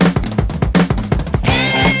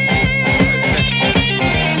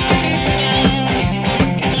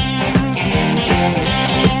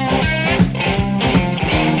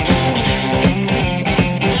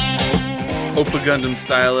Gundam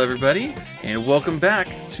style, everybody, and welcome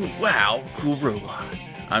back to Wow, Cool Robot.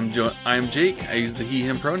 I'm Jake. I use the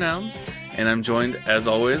he/him pronouns, and I'm joined, as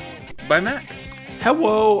always, by Max.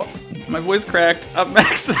 Hello, my voice cracked. I'm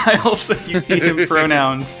Max, and I also use he/him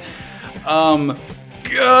pronouns.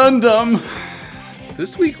 Gundam.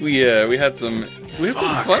 This week we had some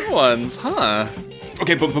fun ones, huh?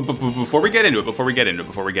 Okay, but before we get into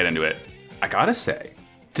it, I gotta say,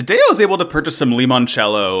 today I was able to purchase some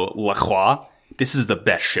limoncello La Croix. This is the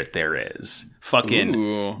best shit there is. Fucking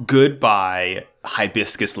Ooh. Goodbye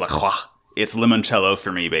hibiscus La Croix. It's limoncello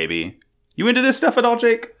for me, baby. You into this stuff at all,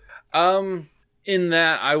 Jake? In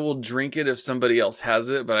that I will drink it if somebody else has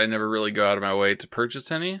it, but I never really go out of my way to purchase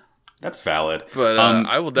any. That's valid. But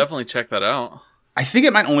I will definitely check that out. I think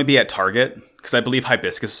it might only be at Target, because I believe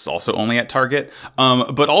hibiscus is also only at Target.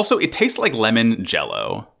 But also, it tastes like lemon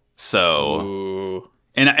jello. So, Ooh.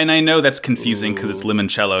 and I know that's confusing because it's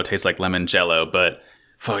limoncello, tastes like lemon jello, but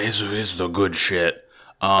it's the good shit.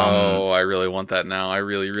 I really want that now. I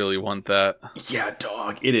really, really want that. Yeah,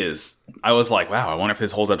 dog, it is. I was like, wow, I wonder if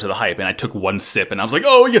this holds up to the hype. And I took one sip, and I was like,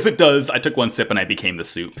 oh, yes, it does. I took one sip, and I became the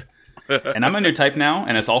soup. And I'm a new type now,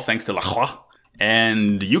 and it's all thanks to La Croix.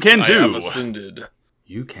 And you can too. I have ascended.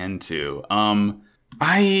 You can too.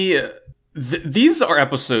 These are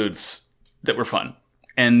episodes that were fun,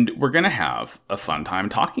 and we're gonna have a fun time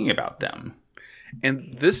talking about them. And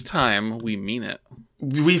this time, we mean it.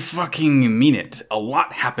 We fucking mean it. A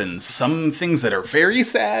lot happens. Some things that are very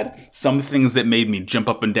sad. Some things that made me jump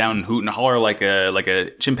up and down and hoot and holler like a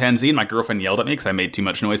chimpanzee. And my girlfriend yelled at me because I made too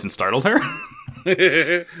much noise and startled her.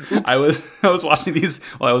 I was watching these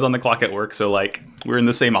while I was on the clock at work. So like we're in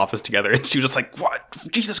the same office together, and she was just like, "What?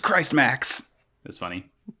 Jesus Christ, Max!" It's funny.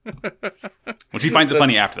 Well, she finds it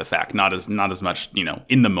funny after the fact, not as much,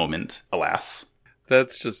 in the moment. Alas.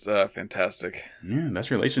 That's just fantastic. Yeah, that's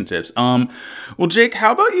relationships. Well, Jake,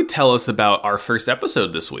 how about you tell us about our first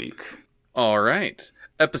episode this week? All right.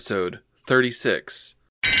 Episode 36.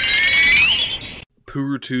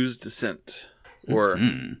 Purutu's Descent. Or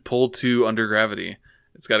Pull 2 Under Gravity.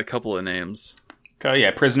 It's got a couple of names. Oh,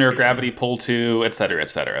 yeah, Prisoner of Gravity, Pull 2, etc.,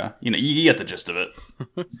 etc. You get the gist of it.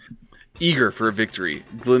 Eager for a victory,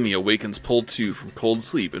 Glimmy awakens Pull 2 from cold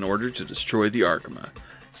sleep in order to destroy the Arkema.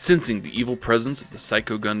 Sensing the evil presence of the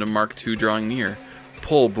Psycho Gundam Mark II drawing near,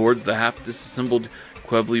 Pull boards the half-disassembled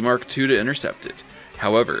Quebly Mark II to intercept it.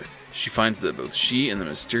 However, she finds that both she and the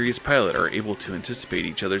mysterious pilot are able to anticipate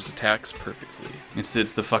each other's attacks perfectly. It's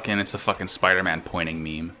the fucking Spider-Man pointing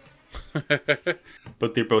meme.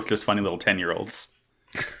 But they're both just funny little 10-year-olds.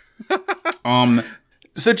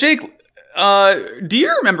 So Jake, do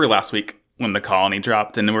you remember last week when the colony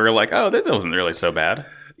dropped and we were like, oh, that wasn't really so bad?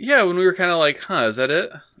 Yeah, when we were kind of like, is that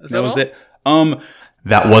it? That was it?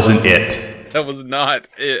 That wasn't it. That was not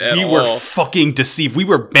it at all. We were fucking deceived. We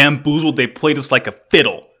were bamboozled. They played us like a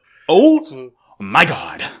fiddle. Oh my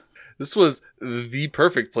god. This was the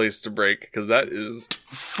perfect place to break, because that is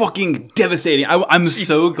fucking devastating. I'm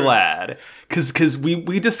so glad. Because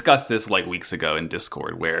we discussed this like weeks ago in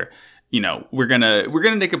Discord where, we're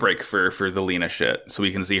gonna take a break for the Lena shit so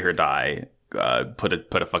we can see her die. Put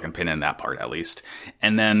a fucking pin in that part at least.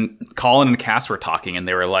 And then Colin and Cass were talking, and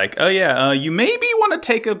they were like, "Oh yeah, you maybe want to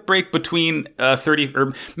take a break between 30,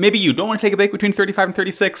 or maybe you don't want to take a break between 35 and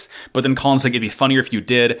 36." But then Colin's like, "It'd be funnier if you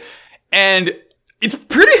did," and it's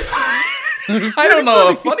pretty. I don't know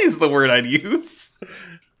if funny is the word I'd use.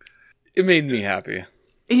 It made me happy.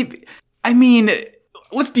 I mean,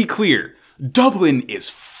 let's be clear. Dublin is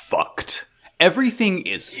fucked. Everything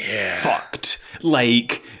is fucked.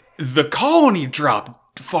 Like. The colony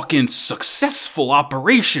dropped fucking successful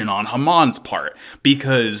operation on Hamon's part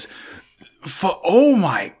because, oh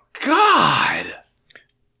my god.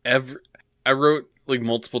 I wrote like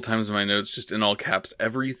multiple times in my notes, just in all caps,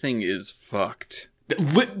 everything is fucked.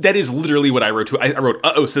 That is literally what I wrote too. I wrote,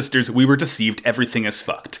 uh-oh, sisters, we were deceived, everything is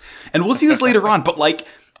fucked. And we'll see this later on, but like,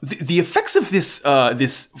 the effects of this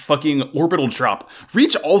fucking orbital drop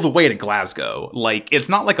reach all the way to Glasgow. Like, it's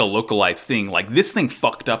not like a localized thing. Like, this thing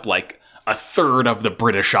fucked up like a third of the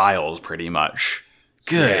British Isles, pretty much.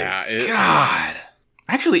 Good God.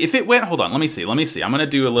 Actually, if it went, hold on, let me see. I'm gonna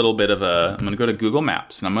do a little bit of I'm gonna go to Google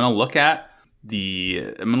Maps and I'm gonna look at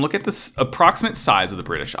the approximate size of the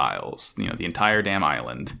British Isles. The entire damn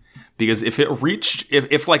island. Because if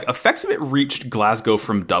like effects of it reached Glasgow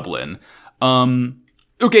from Dublin,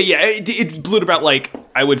 okay, yeah, it blew about, like,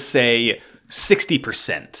 I would say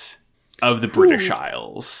 60% of the British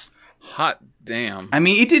Isles. Hot damn. I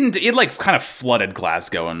mean, it like kind of flooded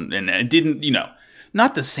Glasgow and it didn't,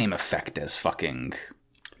 not the same effect as fucking,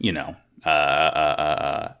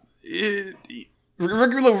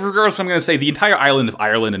 regardless, I'm going to say the entire island of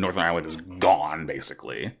Ireland and Northern Ireland is gone,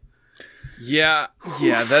 basically. Yeah,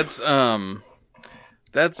 that's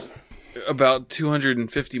about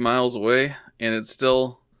 250 miles away, and it's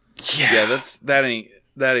still that ain't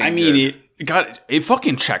I mean, it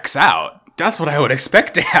fucking checks out. That's what I would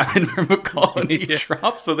expect to happen from a colony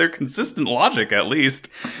drop, so they're consistent logic, at least.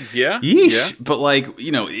 Yeah. Yeesh. Yeah. But, like,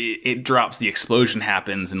 you know, it drops, the explosion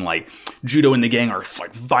happens, and, like, Judo and the gang are,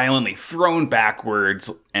 like, violently thrown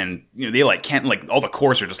backwards, and, you know, they, like, can't, like, all the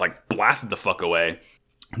cores are just, like, blasted the fuck away.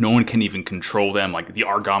 No one can even control them. Like, the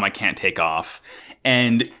Argama can't take off.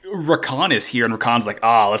 And Rakan is here, and Rakan's like,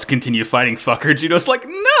 let's continue fighting, fucker. Judo's like,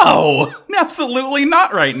 no! Absolutely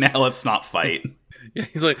not right now. Let's not fight. Yeah,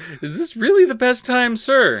 he's like, is this really the best time,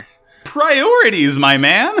 sir? Priorities, my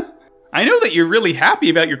man. I know that you're really happy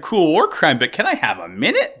about your cool war crime, but can I have a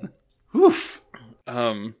minute? Oof.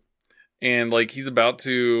 And, like, he's about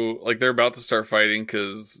to, like, they're about to start fighting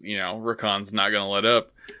because, you know, Rakan's not going to let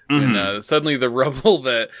up. Mm-hmm. And suddenly the rubble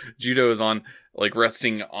that Judo is on, like,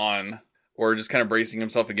 resting on, or just kind of bracing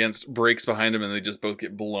himself against, breaks behind him, and they just both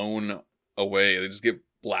get blown away. They just get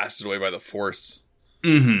blasted away by the Force.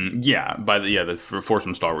 Mm-hmm. Yeah, the Force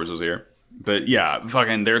from Star Wars was here. But yeah,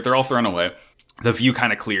 fucking, they're all thrown away. The view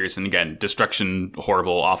kind of clears, and again, destruction,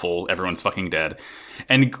 horrible, awful, everyone's fucking dead.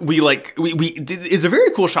 And it's a very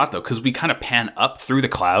cool shot, though, because we kind of pan up through the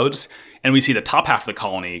clouds, and we see the top half of the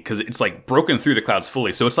colony, because it's, like, broken through the clouds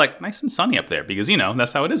fully. So it's, like, nice and sunny up there, because, you know,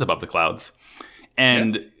 that's how it is above the clouds.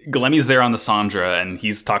 And Glemmy's there on the Sandra, and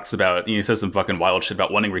he talks about, he says some fucking wild shit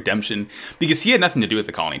about wanting redemption, because he had nothing to do with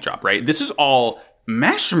the colony drop, right? This is all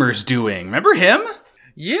Mashmer's doing. Remember him?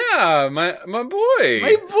 Yeah, my boy.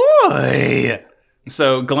 My boy!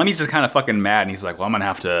 So Glemmy's just kind of fucking mad, and he's like, well, I'm gonna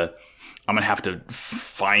have to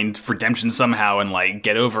find redemption somehow and, like,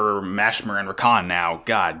 get over Mashmer and Rakan now.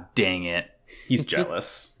 God dang it. He's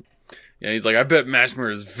jealous. Yeah, he's like, I bet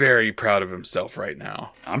Mashmer is very proud of himself right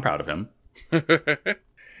now. I'm proud of him.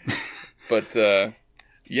 But, so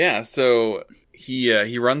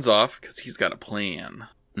he runs off because he's got a plan.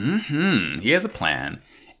 Mm-hmm. He has a plan.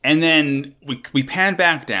 And then we pan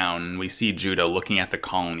back down, and we see Judo looking at the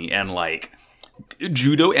colony, and, like,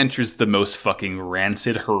 Judo enters the most fucking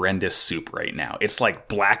rancid, horrendous soup right now. It's, like,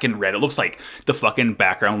 black and red. It looks like the fucking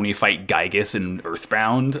background when you fight Gygus in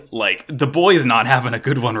Earthbound. Like, the boy is not having a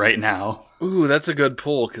good one right now. Ooh, that's a good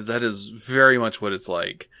pull, because that is very much what it's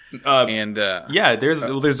like. Yeah, there's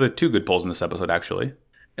two good pulls in this episode, actually.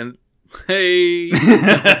 And hey,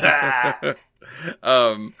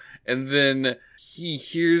 and then he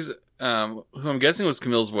hears who I'm guessing was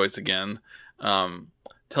Camille's voice again,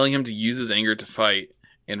 telling him to use his anger to fight.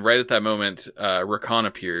 And right at that moment, Rakan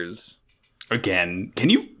appears again. Can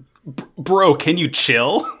you, bro? Can you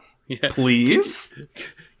chill, please?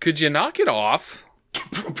 Could you knock it off?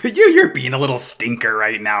 You're being a little stinker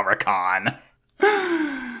right now, Rakan.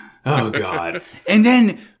 Oh, God. And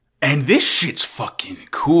this shit's fucking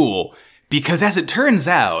cool, because as it turns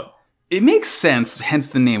out, it makes sense, hence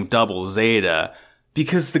the name Double Zeta,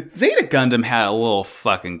 because the Zeta Gundam had a little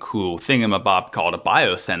fucking cool thingamabob called a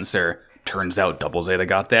biosensor. Turns out Double Zeta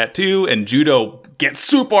got that too, and Judo gets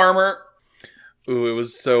soup armor. Ooh, it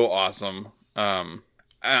was so awesome.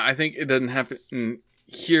 I think it doesn't happen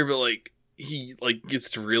here, but, like, he, like,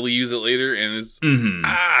 gets to really use it later, and is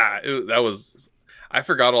that was... I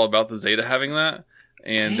forgot all about the Zeta having that,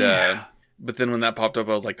 and but then when that popped up,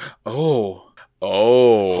 I was like, oh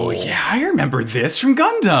yeah, I remember this from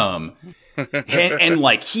Gundam. and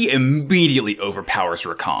like, he immediately overpowers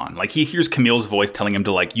Rakan. Like, he hears Camille's voice telling him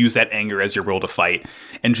to, like, use that anger as your will to fight,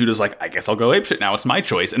 and Judo's like, I guess I'll go apeshit now, it's my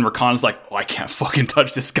choice. And Rakan's like, I can't fucking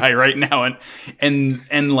touch this guy right now.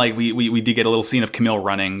 And like, we did get a little scene of Camille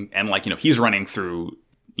running, and, like, you know, he's running through,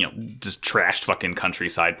 you know, just trashed fucking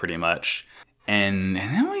countryside pretty much. And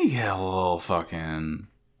then we get a little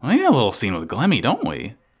scene with Glemmy, don't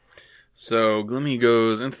we? So Glemmy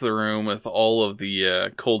goes into the room with all of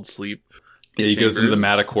the cold sleep. Yeah, he goes into the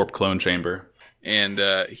Matacorp clone chamber. And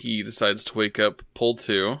he decides to wake up Pol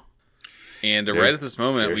 2. And right at this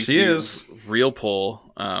moment, we see real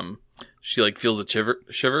Pol. She, like, feels a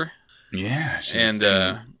shiver. Yeah. And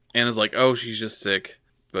Anna's like, oh, she's just sick.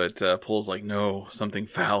 But Pol's like, no, something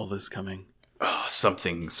foul is coming. Oh,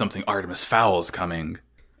 something Artemis Foul's coming,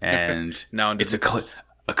 and now it's a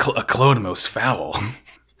clone most foul,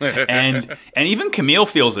 and even Camille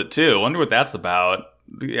feels it too. I wonder what that's about.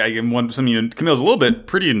 Camille's a little bit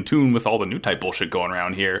pretty in tune with all the new type bullshit going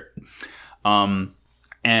around here, and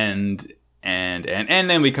And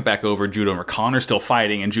then we cut back over. Judo and Rakan are still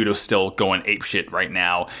fighting, and Judo's still going apeshit right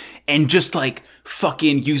now. And just like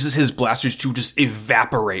fucking uses his blasters to just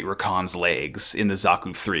evaporate Rakan's legs in the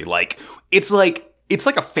Zaku 3. It's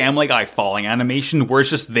like a Family Guy falling animation where it's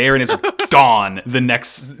just there and it's gone the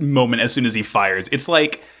next moment as soon as he fires. It's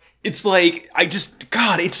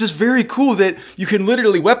just very cool that you can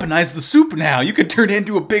literally weaponize the soup now. You can turn it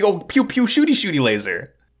into a big old pew pew shooty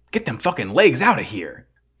laser. Get them fucking legs out of here.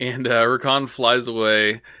 And Rakan flies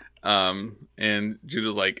away, and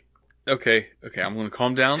Judo's like, okay, I'm gonna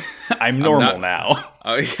calm down. I'm normal now.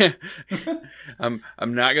 Oh yeah. I'm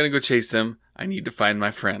not gonna go chase him. I need to find my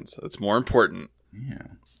friends. That's more important.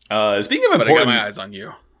 Yeah. Speaking of important, but I got my eyes on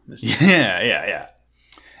you, Mr. Yeah.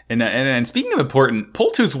 And speaking of important,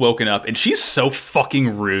 Poltu's woken up and she's so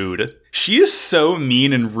fucking rude. She is so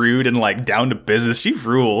mean and rude and like down to business. She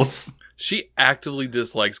rules. She actively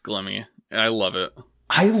dislikes Glimmy, and I love it.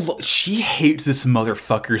 She hates this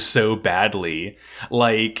motherfucker so badly.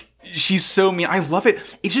 Like, she's so mean. I love it.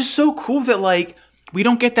 It's just so cool that, like, we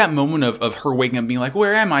don't get that moment of her waking up being like,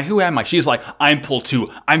 where am I? Who am I? She's like, I'm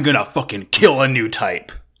Poltu. I'm gonna fucking kill a new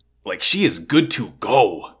type. Like, she is good to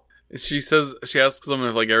go. She asks him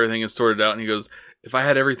if, like, everything is sorted out, and he goes, if I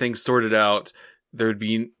had everything sorted out, there would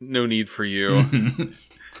be no need for you.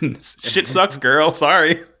 Shit sucks, girl.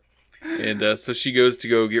 Sorry. And so she goes to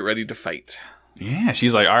go get ready to fight. Yeah,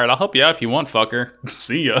 she's like, all right, I'll help you out if you want, fucker.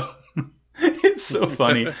 See ya. It's so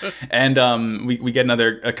funny. And we get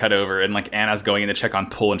another cut over, and like Anna's going in to check on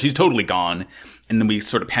Pol, and she's totally gone. And then we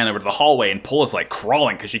sort of pan over to the hallway, and Pol is like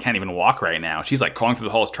crawling because she can't even walk right now. She's like crawling through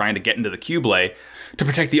the halls trying to get into the Cublé to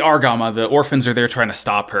protect the Argama. The orphans are there trying to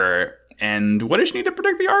stop her. And what does she need to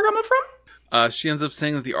protect the Argama from? She ends up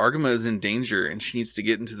saying that the Argama is in danger, and she needs to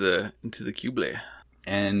get into the Cublé.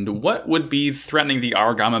 And what would be threatening the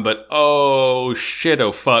Argama, but oh shit,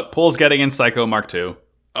 oh fuck. Pol's getting in Psycho Mark II.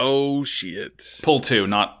 Oh shit. Pol 2,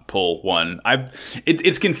 not Pol 1.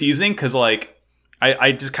 It's confusing because like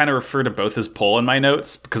I just kind of refer to both as Pol in my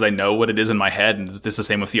notes because I know what it is in my head, and this is the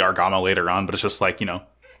same with the Argama later on, but it's just like, you know,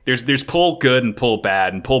 there's Pol good and Pol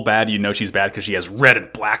bad, and Pol bad, you know she's bad because she has red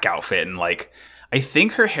and black outfit, and like I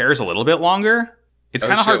think her hair is a little bit longer. It's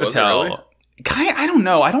kind of hard to tell. Really? I don't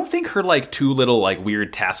know. I don't think her like two little like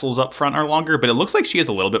weird tassels up front are longer, but it looks like she has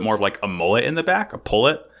a little bit more of like a mullet in the back, a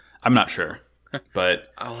pullet. I'm not sure,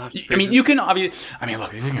 but I'll have to. I mean, you can obviously. I mean,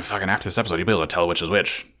 look, if you can fucking after this episode, you'll be able to tell which is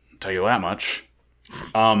which. I'll tell you that much.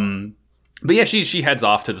 But yeah, she heads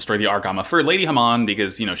off to destroy the Argama for Lady Haman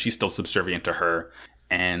because you know she's still subservient to her,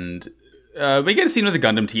 and we get a scene with the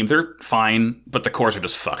Gundam team. They're fine, but the cores are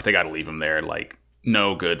just fucked. They got to leave them there. Like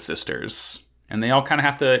no good sisters, and they all kind of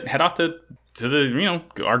have to head off to the, you know,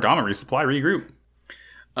 Argama resupply, regroup.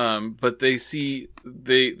 But they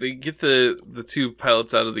get the two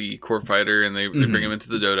pilots out of the core fighter, and they bring them into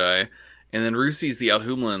the Dodai, and then Ru sees the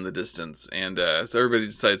Alhumla in the distance, and so everybody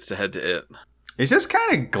decides to head to it. It's just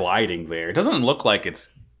kind of gliding there. It doesn't look like it's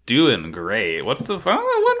doing great. What's the fun?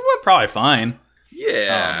 What probably fine.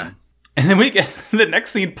 Yeah. And then we get the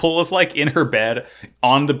next scene. Pol is like in her bed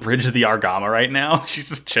on the bridge of the Argama right now. She's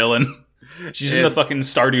just chilling. She's in the fucking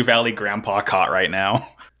Stardew Valley grandpa cot right now.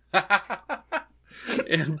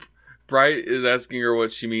 And Bright is asking her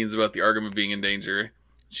what she means about the Argama being in danger.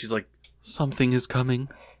 She's like, something is coming.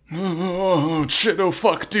 Oh, shit, oh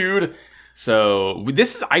fuck, dude. So,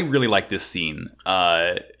 I really like this scene.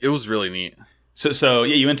 It was really neat. So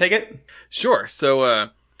yeah, you want to take it? Sure. So,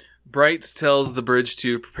 Bright tells the bridge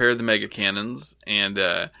to prepare the mega cannons, and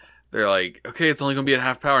they're like, okay, it's only going to be at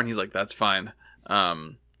half power, and he's like, that's fine.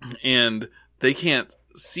 And they can't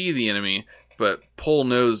see the enemy, but Pol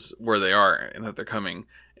knows where they are and that they're coming.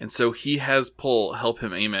 And so he has Pol help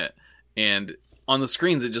him aim it. And on the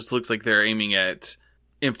screens, it just looks like they're aiming at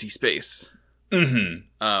empty space.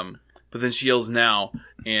 Mm-hmm. But then she yells now.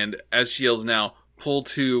 And as she yells now, Pol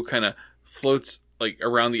 2 kind of floats like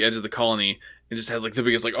around the edge of the colony and just has like the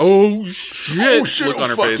biggest like, oh shit look on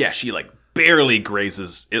her face. Yeah, she like barely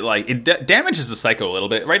grazes it. Like it damages the Psycho a little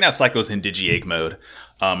bit. Right now, Psycho's in Digi-Egg mode.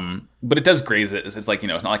 But it does graze it. It's like, you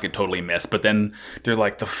know, it's not like it totally missed. But then they're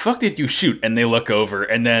like, the fuck did you shoot? And they look over,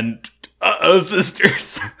 and then,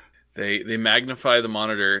 sisters. They magnify the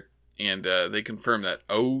monitor, and they confirm that,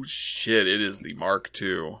 oh shit, it is the Mark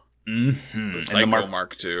II. Mm-hmm. The Psycho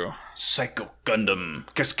Mark II. Psycho Gundam.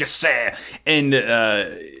 Qu'est-ce que c'est? And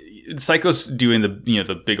Psycho's doing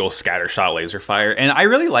the big old scattershot laser fire. And I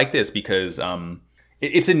really like this because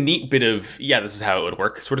it's a neat bit of, this is how it would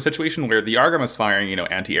work sort of situation where the Argama's firing, you know,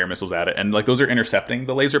 anti-air missiles at it, and like those are intercepting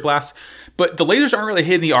the laser blasts. But the lasers aren't really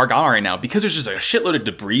hitting the Argama right now because there's just a shitload of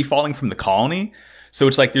debris falling from the colony. So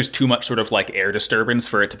it's like there's too much sort of like air disturbance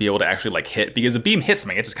for it to be able to actually like hit, because a beam hits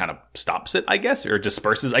something, it just kind of stops it, I guess, or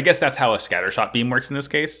disperses. I guess that's how a scattershot beam works in this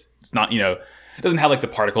case. It's not, it doesn't have like the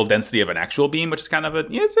particle density of an actual beam, which is kind of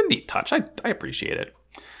it's a neat touch. I appreciate it.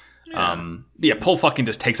 Yeah. Pull fucking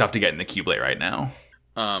just takes off to get in the Q-Blade right now.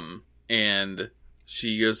 And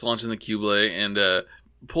she goes to launch in the Q-Blade, and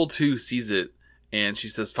Pull 2 sees it, and she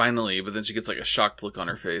says, finally, but then she gets like a shocked look on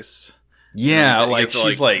her face. Yeah, like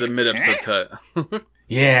she's like the mid-episode cut.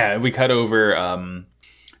 Yeah, we cut over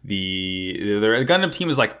the Gundam team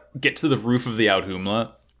is like get to the roof of the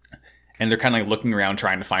Aothumla, and they're kind of like looking around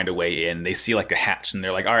trying to find a way in. They see like a hatch, and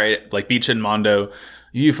they're like, all right, like Beach and Mondo,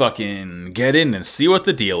 you fucking get in and see what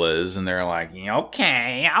the deal is. And they're like,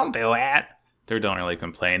 okay, I'll do it. They don't really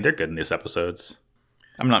complain. They're good in these episodes.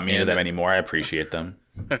 I'm not mean to them anymore. I appreciate them.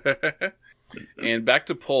 And back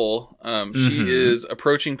to Pull. She is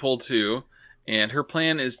approaching Pull 2, and her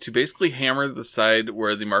plan is to basically hammer the side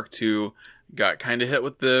where the Mark II got kind of hit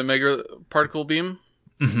with the mega particle beam.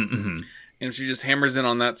 And if she just hammers in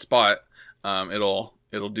on that spot, it'll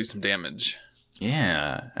do some damage.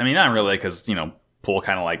 Yeah, I mean, not really, because Pull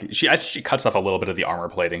kind of like she cuts off a little bit of the armor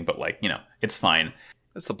plating, but like it's fine.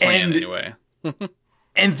 That's the plan anyway.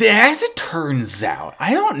 And as it turns out,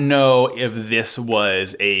 I don't know if this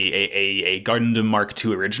was a Gundam Mark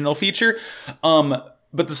II original feature,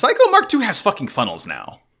 but the Psycho Mark II has fucking funnels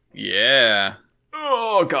now. Yeah.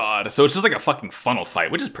 Oh god. So it's just like a fucking funnel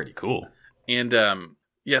fight, which is pretty cool. And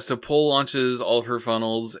so Pull launches all of her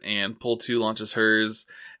funnels, and Pull 2 launches hers,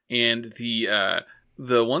 and the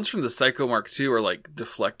ones from the Psycho Mark II are like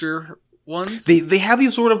deflector ones. They have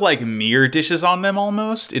these sort of like mirror dishes on them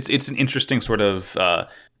almost. It's an interesting sort of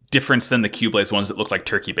difference than the Q-Blaze ones that look like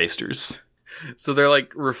turkey basters. So they're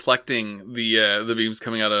like reflecting the beams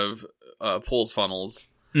coming out of Pull's funnels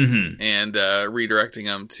and redirecting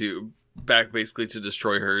them back basically to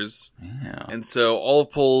destroy hers. Yeah. And so all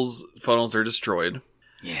of Pull's funnels are destroyed.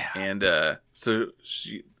 Yeah. And so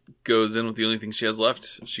she goes in with the only thing she has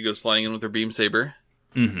left. She goes flying in with her beam saber.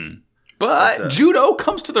 But Judo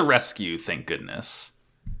comes to the rescue, thank goodness.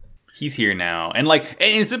 He's here now. And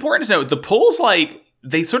it's important to note, the Pulls, like,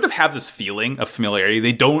 they sort of have this feeling of familiarity.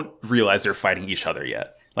 They don't realize they're fighting each other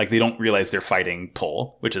yet. Like, they don't realize they're fighting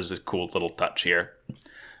Pull, which is a cool little touch here.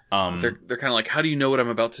 They're kind of like, how do you know what I'm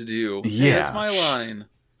about to do? Yeah. Hey, it's my line.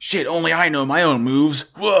 Shit, only I know my own moves.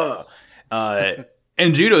 Whoa.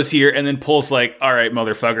 And Judo's here, and then Pull's like, all right,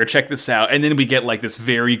 motherfucker, check this out. And then we get like this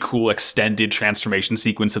very cool extended transformation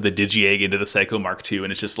sequence of the Digi-Egg into the Psycho Mark II,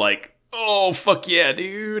 and it's just like, oh, fuck yeah,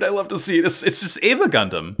 dude. I love to see this. It's just Eva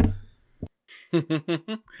Gundam.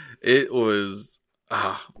 It was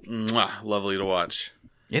lovely to watch.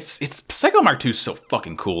 It's Psycho Mark II is so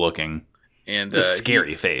fucking cool looking. And the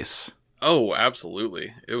scary face. Oh,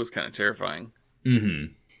 absolutely. It was kind of terrifying.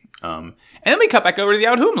 And then we cut back over to the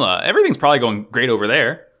Aothumla. Everything's probably going great over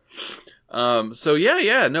there. So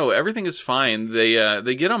everything is fine.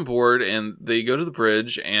 They get on board and they go to the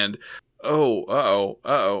bridge, and oh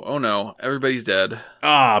no, everybody's dead.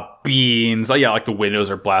 Ah, beans. Oh yeah, like the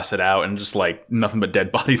windows are blasted out and just like nothing but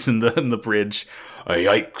dead bodies in the bridge.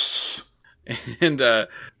 Yikes. And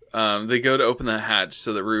they go to open the hatch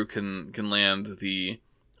so that Rue can land the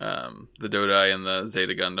Dodai and the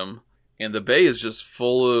Zeta Gundam. And the bay is just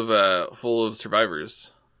full of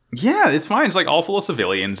survivors. Yeah, it's fine. It's like all full of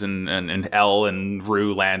civilians, and L and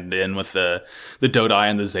Rue land in with the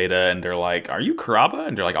Dodai and the Zeta, and they're like, "Are you Kuraba?"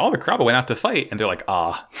 And they're like, "All the Kuraba went out to fight." And they're like,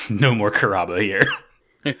 no more Kuraba here.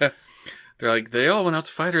 Yeah. They're like, they all went out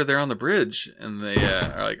to fight her. They're on the bridge, and they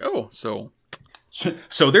are like, "Oh, so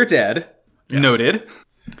they're dead." Yeah. Noted.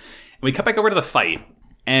 And we cut back over to the fight.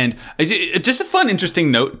 And just a fun,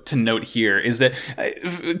 interesting note to note here is that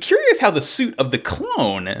curious how the suit of the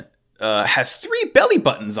clone has 3 belly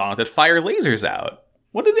buttons on it that fire lasers out.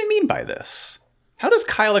 What do they mean by this? How does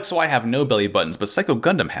Kyle XY have no belly buttons, but Psycho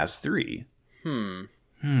Gundam has 3?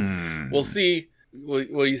 Well, see,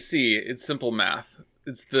 you see, it's simple math.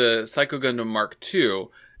 It's the Psycho Gundam Mark II,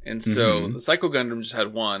 and so the Psycho Gundam just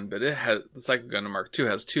had 1, but the Psycho Gundam Mark II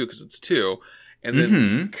has 2 because it's 2. And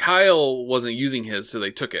then Kyle wasn't using his, so they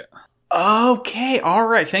took it. Okay, all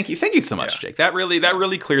right. Thank you so much, Jake. That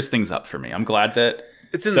really clears things up for me. I'm glad that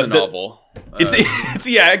it's in the novel. It's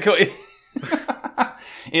yeah.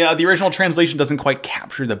 Yeah, the original translation doesn't quite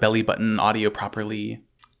capture the belly button audio properly.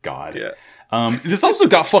 God. Yeah. This also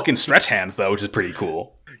got fucking stretch hands though, which is pretty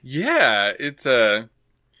cool. Yeah, it's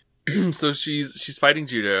so she's fighting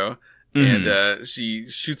Judo, and she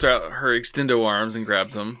shoots out her extendo arms and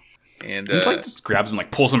grabs him. And like just grabs him, like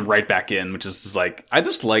pulls him right back in, which is just like, I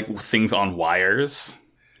just like things on wires.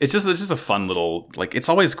 It's just a fun little, like, it's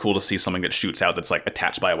always cool to see something that shoots out that's like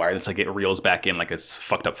attached by a wire that's like it reels back in like it's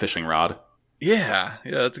fucked up fishing rod. Yeah,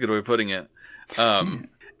 that's a good way of putting it.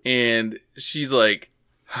 And she's like,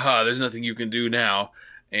 there's nothing you can do now.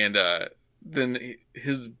 And then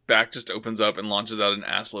his back just opens up and launches out an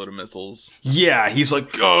ass load of missiles. Yeah, he's like,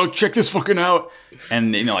 oh, check this fucking out.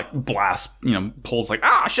 And, like, blast, pulls like,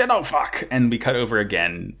 shit, oh, fuck. And we cut over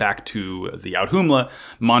again back to the Audhumla.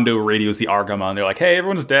 Mondo radios the Argama, and they're like, hey,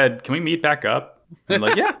 everyone's dead. Can we meet back up? And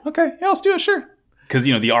like, yeah, okay, yeah, let's do it, sure. Because,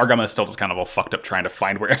 the Argama is still just kind of all fucked up trying to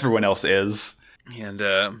find where everyone else is. And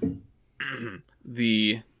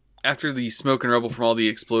after the smoke and rubble from all the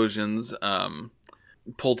explosions,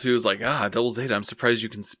 Pull 2 is like, Double Zeta, I'm surprised you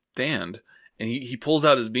can stand. And he pulls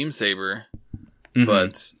out his beam saber,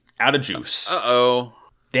 but out of juice. Uh-oh.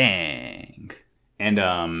 Dang.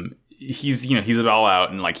 And he's all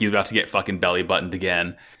out, and like he's about to get fucking belly buttoned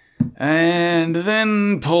again. And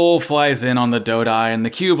then Pull flies in on the Dodai and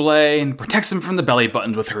the Cublay and protects him from the belly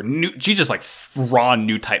buttons with her new. She just like raw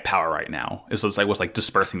new type power right now. It's just like what's like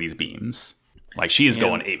dispersing these beams. Like she is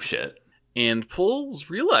going ape shit. And Pull's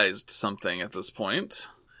realized something at this point.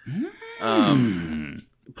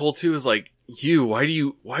 Pull 2 is like,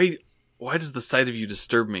 why does the sight of you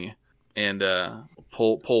disturb me? And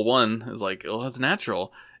Pull 1 is like, oh, that's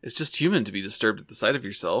natural. It's just human to be disturbed at the sight of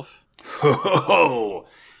yourself. Ho.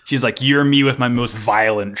 She's like, you're me with my most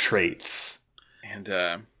violent traits.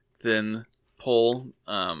 And then Pull,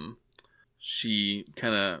 she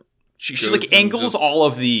like angles all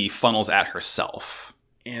of the funnels at herself.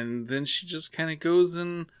 And then she just kind of goes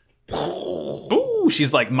and... Ooh,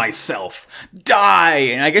 she's like, myself, die!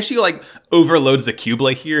 And I guess she like overloads the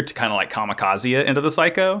Cublay here to kind of like kamikaze it into the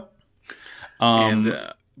Psycho.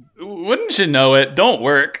 Wouldn't you know it? Don't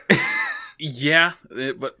work. Yeah,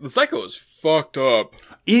 but the Psycho is fucked up.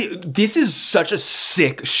 This is such a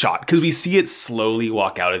sick shot because we see it slowly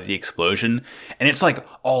walk out of the explosion, and it's like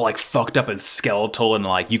all like fucked up and skeletal, and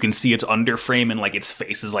like you can see its underframe and like its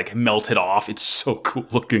face is like melted off. It's so cool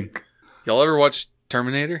looking. Y'all ever watch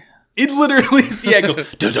Terminator? It literally is, yeah, it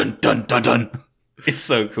goes dun dun dun dun dun. It's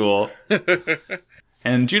so cool.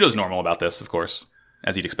 And Judo's normal about this, of course,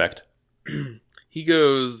 as you'd expect. He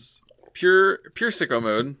goes pure sicko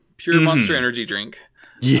mode, pure Monster Energy drink.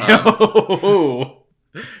 Yo.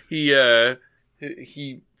 He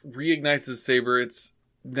reignites his saber. It's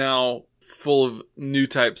now full of new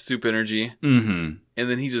type soup energy. And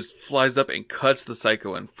then he just flies up and cuts the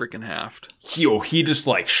Psycho in freaking half. Yo, he just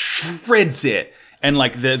like shreds it. And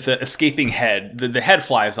like the escaping head, the head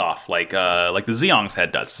flies off like the Zeong's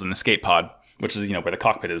head does. It's an escape pod, which is, where the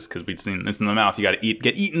cockpit is, because we'd seen this in the mouth. You got to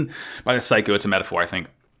get eaten by the Psycho. It's a metaphor, I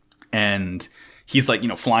think. And he's like,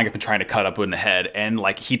 flying up and trying to cut up in the head, and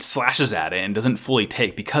like he slashes at it and doesn't fully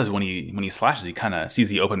take, because when he slashes, he kind of sees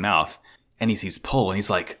the open mouth and he sees Pull, and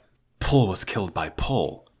he's like, Pull was killed by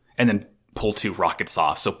Pull. And then Pull 2 rockets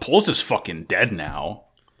off. So Pull's just fucking dead now.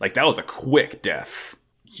 Like that was a quick death.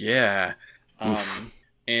 Yeah.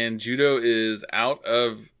 And Judo is out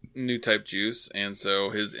of new type juice, and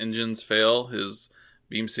so his engines fail, his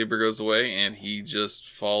beam saber goes away, and he just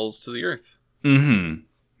falls to the earth.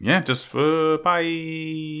 Yeah, just bye.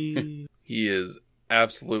 He is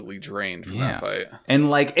absolutely drained from that fight.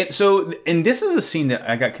 And like and this is a scene that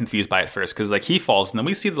I got confused by at first, because like he falls, and then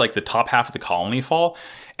we see like the top half of the colony fall,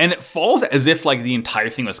 and it falls as if like the entire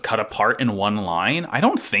thing was cut apart in one line. I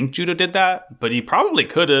don't think Judo did that, but he probably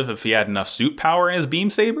could have if he had enough suit power in his beam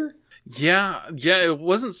saber. Yeah, it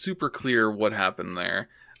wasn't super clear what happened there.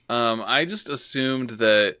 I just assumed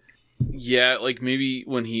that, like maybe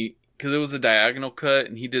when because it was a diagonal cut,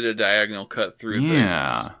 and he did a diagonal cut through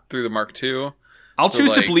the Mark II. I'll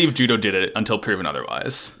choose to believe Judo did it until proven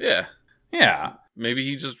otherwise. Yeah. Maybe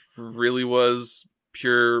he just really was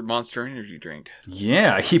pure Monster Energy drink.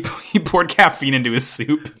 Yeah, he poured caffeine into his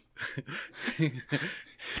soup.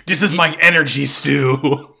 This is my energy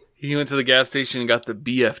stew. He went to the gas station and got the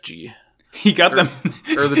BFG. He got them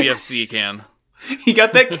or the BFC can. He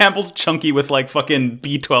got that Campbell's Chunky with like fucking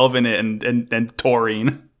B12 in it and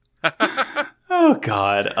taurine. Oh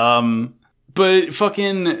god. But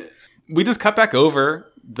fucking we just cut back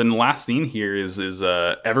over. The last scene here is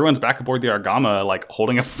everyone's back aboard the Argama, like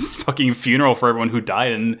holding a fucking funeral for everyone who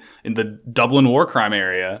died in the Dublin war crime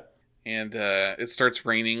area. And it starts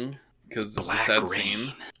raining because it's a sad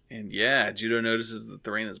scene. And yeah, Judo notices that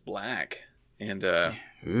the rain is black. And then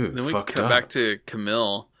we cut back to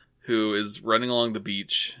Camille, who is running along the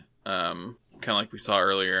beach, kind of like we saw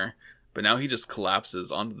earlier. But now he just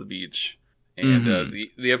collapses onto the beach. And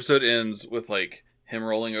the episode ends with like him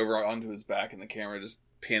rolling over onto his back, and the camera just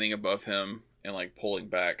panning above him and like pulling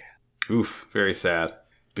back. Oof, very sad.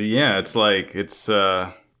 But yeah, it's like,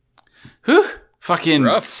 fucking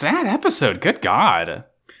rough. sad episode. Good God.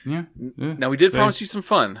 Yeah. Now, we did promise you some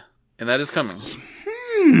fun, and that is coming.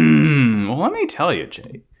 Well, let me tell you,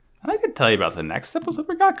 Jake. I'd like to tell you about the next episode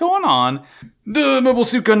we got going on. The Mobile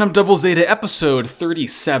Suit Gundam Double Zeta episode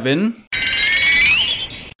 37.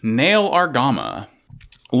 Nail Argama.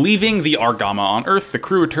 Leaving the Argama on Earth, the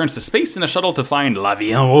crew returns to space in a shuttle to find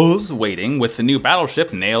L'Avion Rose waiting with the new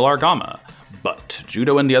battleship Nail Argama. But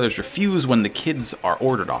Judo and the others refuse when the kids are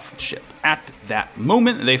ordered off the ship. At that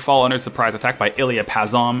moment, they fall under surprise attack by Ilya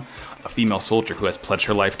Pazom, a female soldier who has pledged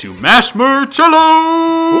her life to Mash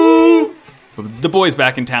Marcello! The boy's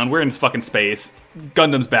back in town. We're in fucking space.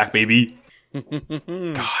 Gundam's back, baby.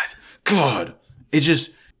 God. It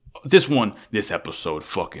just... This episode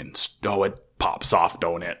fucking... Oh, it pops off,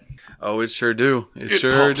 don't it? Oh, it sure do. It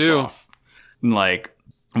sure do. Off. Like...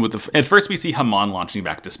 At first, we see Haman launching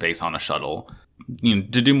back to space on a shuttle, to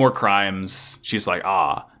do more crimes. She's like,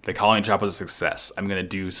 the colony drop was a success. I'm gonna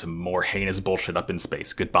do some more heinous bullshit up in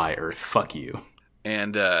space. Goodbye, Earth. Fuck you.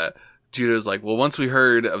 And Judo's like, well, once we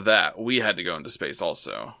heard of that, we had to go into space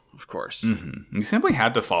also, of course. Mm-hmm. We simply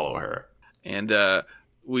had to follow her. And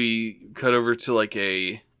we cut over to like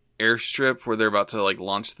a airstrip where they're about to like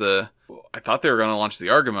launch I thought they were gonna launch the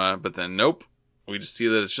Argama, but then nope. We just see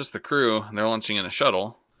that it's just the crew, and they're launching in a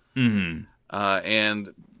shuttle. Mm-hmm.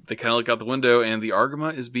 And they kind of look out the window, and the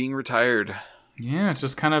Argama is being retired. Yeah, it's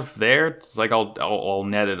just kind of there. It's like I'll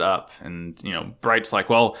net it up, and Bright's like,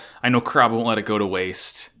 well, I know Crab won't let it go to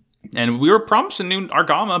waste, and we were promised a new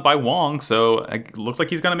Argama by Wong, so it looks like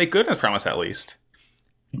he's gonna make good on his promise at least.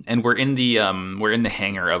 And we're in the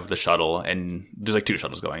hangar of the shuttle, and there's like two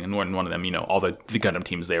shuttles going, and one of them, all the Gundam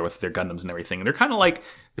teams there with their Gundams and everything, and they're kind of like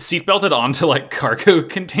seatbelted onto like cargo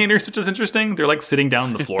containers, which is interesting. They're like sitting down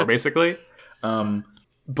on the floor basically. But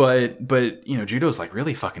Judo's like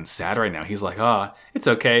really fucking sad right now. He's like, it's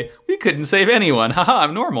okay. We couldn't save anyone. Haha,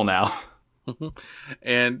 I'm normal now.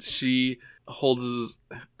 And she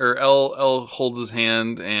Elle holds his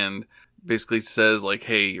hand and basically says like,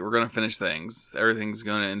 hey, we're gonna finish things. Everything's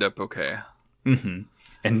gonna end up okay. Mm-hmm.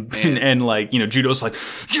 And like, Judo's like,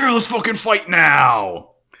 yeah, let's fucking fight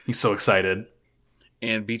now. He's so excited.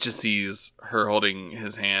 And Beaches sees her holding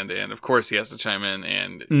his hand, and of course he has to chime in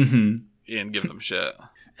and give them shit.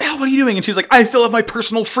 Yeah, what are you doing? And she's like, I still have my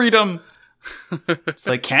personal freedom. It's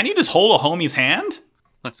like, can you just hold a homie's hand?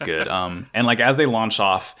 That's good. And like as they launch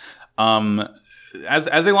off,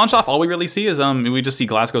 As they launch off, all we really see is we just see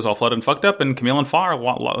Glasgow's all flooded and fucked up, and Camille and Far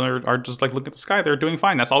are just like looking at the sky. They're doing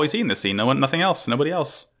fine. That's all we see in this scene. Nothing else. Nobody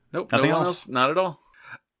else. Nope. Nothing else. Not at all.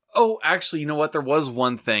 Oh, actually, you know what? There was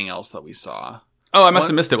one thing else that we saw. Oh, I must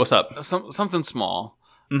have missed it. What's up? Something small.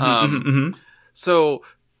 Mm-hmm. So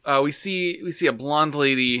we see a blonde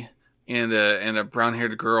lady and a brown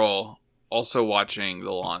haired girl also watching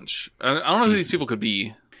the launch. I don't know who these people could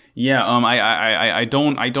be. Yeah, I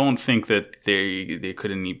don't think that they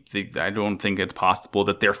couldn't. I don't think it's possible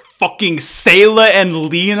that they're fucking Sayla and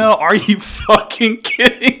Lena. Are you fucking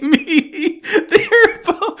kidding me? They're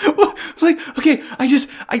like, okay.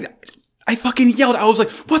 I fucking yelled. I was like,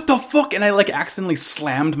 what the fuck? And I like accidentally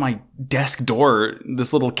slammed my desk door,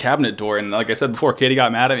 this little cabinet door. And like I said before, Katie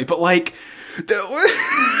got mad at me. But like, what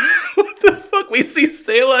the fuck? We see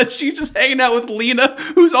Sayla and she's just hanging out with Lena,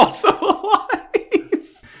 who's also alive.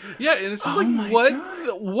 Yeah, and it's just what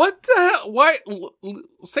the hell? Why,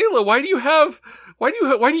 Sayla? Why do you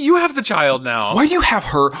have the child now? Why do you have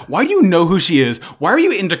her? Why do you know who she is? Why are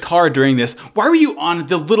you in Dakar during this? Why were you on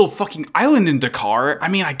the little fucking island in Dakar? I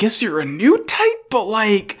mean, I guess you're a new type, but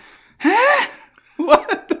like, huh?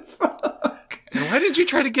 What the fuck? And why did you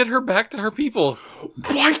try to get her back to her people?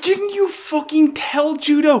 Why didn't you fucking tell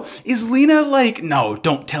Judo? Is Lena like, no,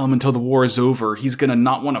 don't tell him until the war is over. He's gonna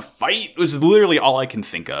not want to fight. It was literally all I can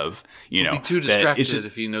think of. He'll be too distracted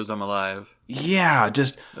if he knows I'm alive. Yeah,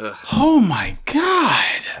 just, oh my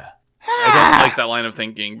god. I don't like that line of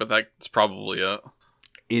thinking, but that's probably it.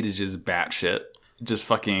 It is just batshit. Just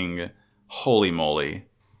fucking, holy moly.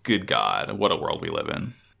 Good God, what a world we live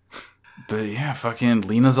in. But yeah, fucking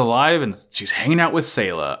Lena's alive and she's hanging out with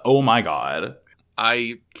Sayla. Oh my god.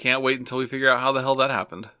 I can't wait until we figure out how the hell that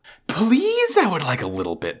happened. Please, I would like a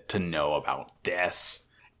little bit to know about this.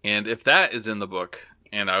 And if that is in the book,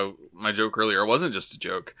 and my joke earlier wasn't just a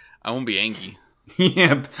joke, I won't be angry.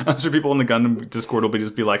 Yeah, I'm sure people in the Gundam Discord will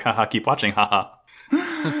just be like, haha, keep watching, haha.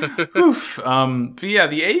 Oof. But yeah,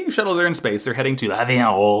 the AU shuttles are in space. They're heading to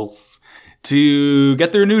L'Avion Rose to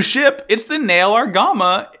get their new ship. It's the Nail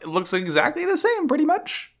Argama. It looks exactly the same, pretty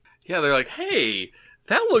much. Yeah, they're like, hey,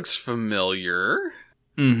 that looks familiar.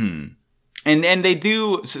 Mm-hmm. And they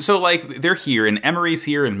do, so like, they're here, and Emery's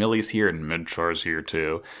here, and Millie's here, and Medchar's here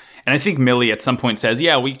too. And I think Millie at some point says,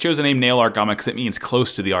 yeah, we chose the name Nail Argama because it means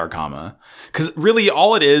close to the Argama. Because really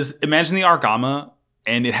all it is, imagine the Argama,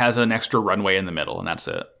 and it has an extra runway in the middle, and that's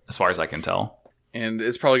it, as far as I can tell. And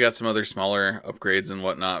it's probably got some other smaller upgrades and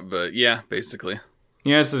whatnot, but yeah, basically.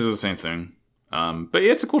 Yeah, this is the same thing. But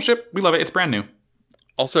yeah, it's a cool ship. We love it. It's brand new.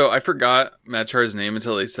 Also, I forgot Madchar's name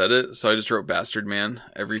until they said it, so I just wrote Bastard Man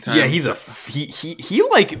every time. Yeah, he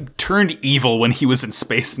like turned evil when he was in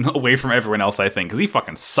space and away from everyone else, I think, because he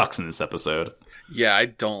fucking sucks in this episode. Yeah, I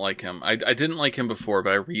don't like him. I didn't like him before,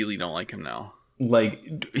 but I really don't like him now.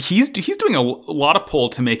 Like, he's doing a lot of pull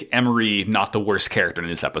to make Emery not the worst character in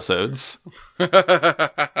his episodes.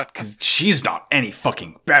 Because she's not any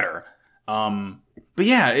fucking better. But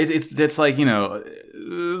yeah, it's like, you know,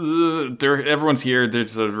 everyone's here.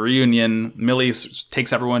 There's a reunion. Millie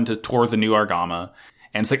takes everyone to tour the new Argama.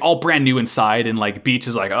 And it's like all brand new inside. And like Beach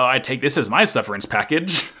is like, oh, I take this as my severance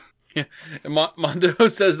package. Yeah. And Mondo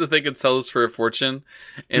says that they could sell this for a fortune.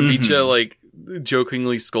 And Beecha like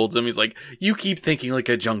jokingly scolds him. He's like, you keep thinking like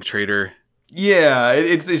a junk trader. Yeah,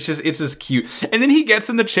 it's just cute. And then he gets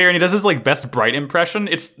in the chair and he does his like best Bright impression.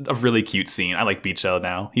 It's a really cute scene. I like Beecha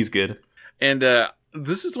now. He's good. And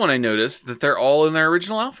this is when I noticed that they're all in their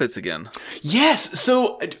original outfits again. Yes.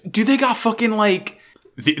 So do they got fucking like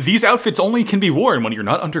these outfits only can be worn when you're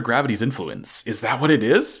not under gravity's influence? Is that what it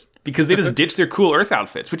is? Because they just ditch their cool Earth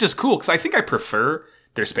outfits, which is cool because I think I prefer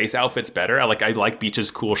their space outfits better. I like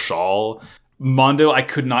Beach's cool shawl. Mondo, I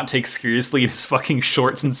could not take seriously in his fucking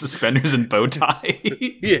shorts and suspenders and bow tie.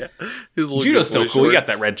 Yeah. Judo's still cool. He got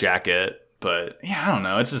that red jacket. But yeah, I don't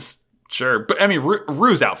know. It's just, sure. But I mean,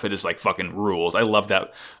 Rue's outfit is like fucking rules. I love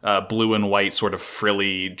that blue and white sort of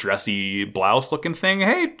frilly, dressy blouse looking thing.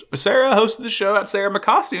 Hey, Sarah hosted the show at Sarah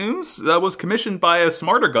McCostumes. That was commissioned by a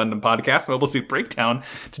Smarter Gundam podcast, Mobile Suit Breakdown,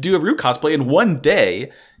 to do a Rue cosplay in one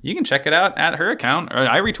day. You can check it out at her account.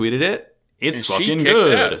 I retweeted it. It's and fucking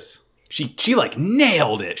good. Ass. She like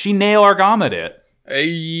nailed it. She Argama'd it.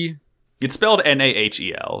 Hey. It's spelled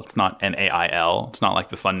Nahel. It's not Nail. It's not like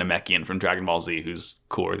the fun Namekian from Dragon Ball Z who's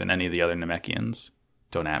cooler than any of the other Namekians.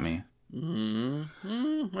 Don't at me.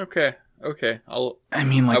 Okay. I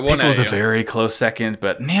mean, like, Pickle's a very close second,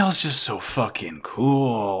 but Nail's just so fucking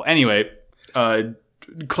cool. Anyway,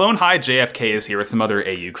 Clone High JFK is here with some other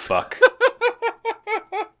Ayuk fuck.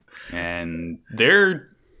 And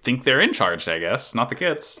think they're in charge, I guess. Not the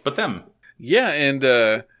kids, but them. Yeah, and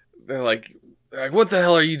they're like, what the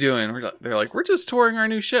hell are you doing? They're like, we're just touring our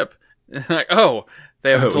new ship. Like, oh,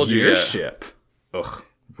 they haven't told you yet. Ship. Ugh,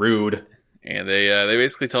 rude. And they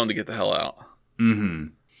basically tell him to get the hell out. Mm-hmm.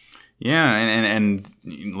 Yeah, and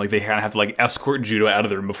like they kind of have to like escort Judo out of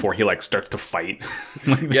the room before he like starts to fight.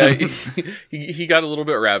 Yeah, he got a little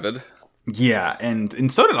bit rabid. Yeah,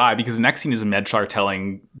 and so did I, because the next scene is Medchar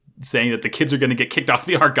saying that the kids are going to get kicked off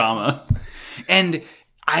the Argama. And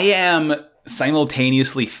I am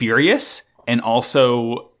simultaneously furious and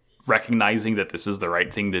also recognizing that this is the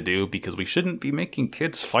right thing to do, because we shouldn't be making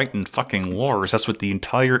kids fight in fucking wars. That's what the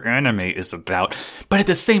entire anime is about. But at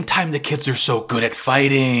the same time, the kids are so good at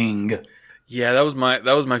fighting. Yeah, that was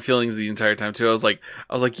my feelings the entire time too. I was like,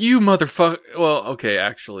 you motherfucker. Well, okay,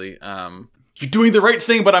 actually, you're doing the right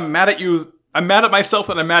thing, but I'm mad at you. I'm mad at myself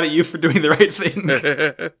and I'm mad at you for doing the right thing.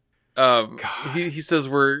 He says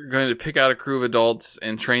we're going to pick out a crew of adults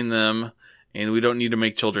and train them, and we don't need to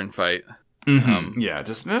make children fight. Mm-hmm. Yeah,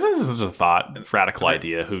 this is a thought, radical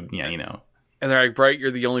idea. You know. And they're like, Bright, you're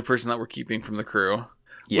the only person that we're keeping from the crew.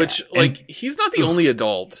 Yeah. Which, like, he's not the only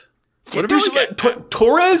adult. What about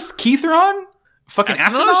Torres, Kithron, fucking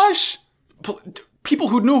Asinage? People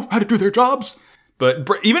who know how to do their jobs. But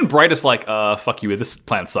even Bright is like, fuck you, this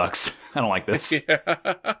plan sucks. I don't like this.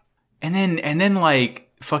 Yeah. And then like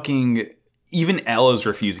fucking even Elle is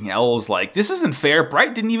refusing. Elle is like, this isn't fair.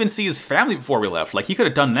 Bright didn't even see his family before we left. Like, he could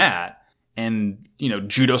have done that. And, you know,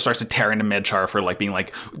 Judo starts to tear into Medchar for like being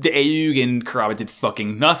like, the Ayug and Kuraba did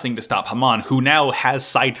fucking nothing to stop Haman, who now has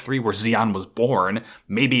Side 3 where Xian was born.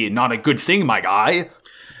 Maybe not a good thing, my guy.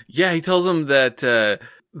 Yeah, he tells him that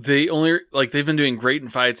they've been doing great in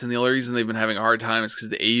fights, and the only reason they've been having a hard time is because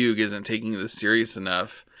the Ayug isn't taking this serious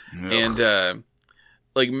enough. Ugh. And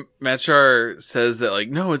like Madchar says that like,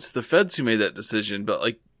 no, it's the feds who made that decision, but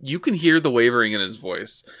like you can hear the wavering in his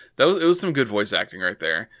voice. It was some good voice acting right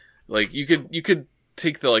there. Like you could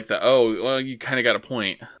take oh, well, you kind of got a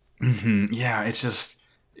point. Mm-hmm. Yeah, it's just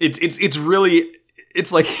it's really.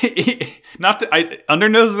 It's like, under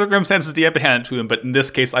no circumstances do you have to hand it to him, but in this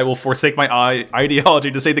case, I will forsake my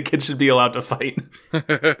ideology to say the kids should be allowed to fight.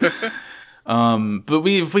 But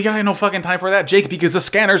we got no fucking time for that, Jake, because the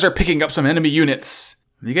scanners are picking up some enemy units.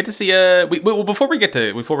 You get to see before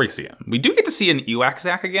we see him, we do get to see an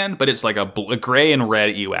Ewak again, but it's like a gray and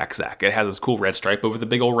red Ewak. It has this cool red stripe over the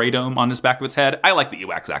big old ray dome on his back of his head. I like the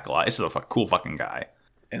Ewak a lot. It's just a cool fucking guy.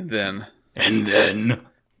 And then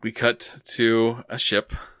we cut to a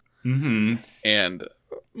ship. Mm-hmm. And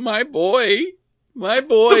my boy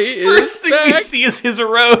the is first thing back. we see is his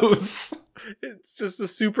rose. It's just a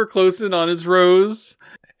super close in on his rose.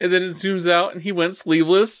 And then it zooms out and he went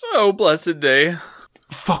sleeveless. Oh, blessed day.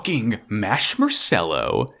 Fucking Mash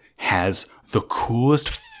Marcello has the coolest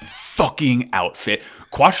fucking outfit.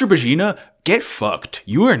 Quattro Bagina, get fucked.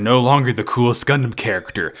 You are no longer the coolest Gundam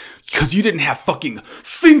character because you didn't have fucking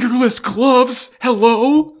fingerless gloves.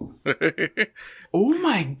 Hello? Oh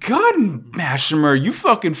my god, Mashimer, you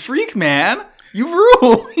fucking freak, man. You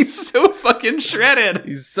rule. He's so fucking shredded.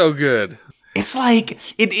 He's so good. It's like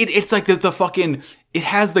it's like the fucking, it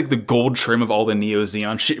has like the gold trim of all the Neo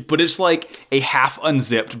Zeon shit, but it's like a half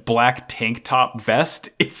unzipped black tank top vest.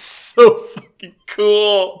 It's so fucking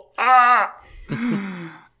cool. Ah.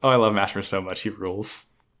 Oh, I love Mashmer so much. He rules.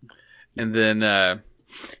 And then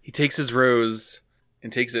he takes his rose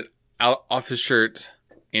and takes it out off his shirt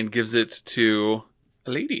and gives it to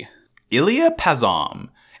a lady. Ilya Pazom.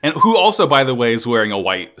 And who also, by the way, is wearing a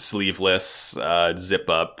white sleeveless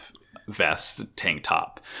zip-up vest tank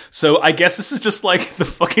top. So I guess this is just like the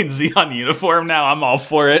fucking Zeon uniform now. I'm all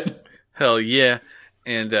for it. Hell yeah.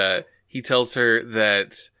 And he tells her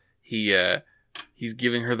that he's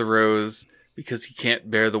giving her the rose because he can't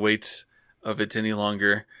bear the weight of it any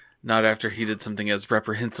longer. Not after he did something as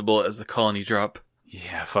reprehensible as the colony drop.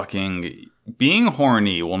 Yeah, fucking being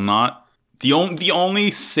horny will not... The only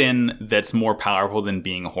sin that's more powerful than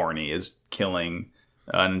being horny is killing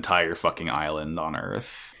an entire fucking island on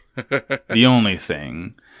Earth. The only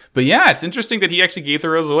thing. But yeah, it's interesting that he actually gave the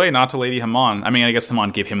rose away, not to Lady Hamon. I mean, I guess Hamon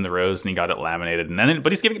gave him the rose and he got it laminated,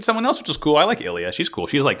 but he's giving it to someone else, which is cool. I like Ilya. She's cool.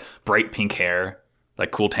 She's like bright pink hair, like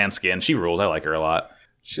cool tan skin. She rules. I like her a lot.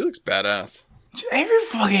 She looks badass.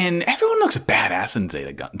 Everyone looks badass in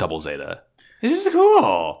Double Zeta. This is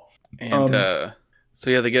cool. And so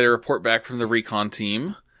yeah, they get a report back from the recon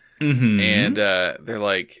team. Mm-hmm. And they're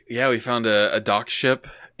like, yeah, we found a dock ship,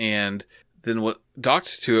 and then what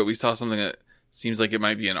docked to it, we saw something that seems like it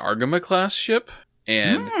might be an Argama class ship.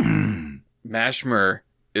 And Mashmer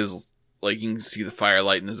is like, you can see the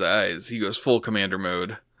firelight in his eyes. He goes full commander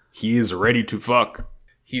mode. He is ready to fuck.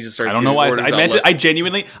 He just starts. I don't know why I promise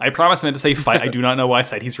I meant to say fight. I do not know why I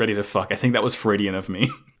said he's ready to fuck. I think that was Freudian of me.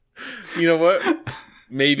 You know what?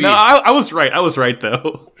 Maybe. No, I was right. I was right,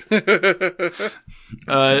 though.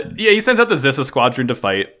 Yeah, he sends out the Zissa squadron to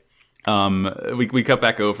fight. We cut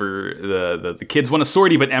back over the kids want a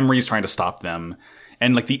sortie, but Emery's trying to stop them.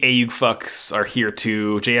 And like the Aug fucks are here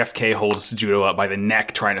too. JFK holds Judo up by the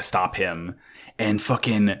neck trying to stop him. And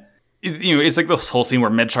fucking, you know, it's like this whole scene where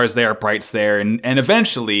Medchar's there, Bright's there, and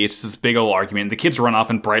eventually it's this big old argument. The kids run off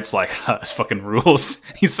and Bright's like, this fuking rules.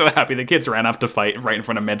 He's so happy the kids ran off to fight right in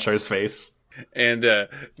front of Medchar's face. And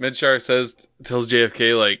Medchar tells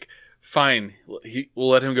JFK, like, fine, we'll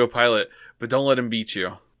let him go pilot, but don't let him beat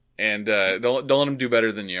you. And don't let him do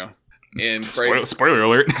better than you. And Bright, spoiler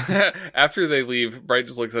alert. After they leave, Bright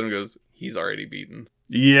just looks at him and goes, he's already beaten.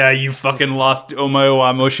 Yeah, you fucking lost Omo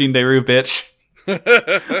wa Moshinderu, bitch.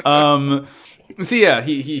 So yeah,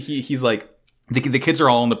 he's like, the kids are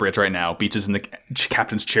all on the bridge right now. Beach is in the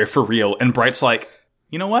captain's chair for real. And Bright's like,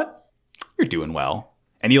 you know what? You're doing well.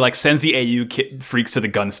 And he like sends the AU freaks to the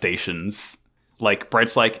gun stations. Like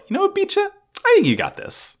Bright's like, you know what, Beecha? I think you got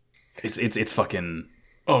this. It's fucking,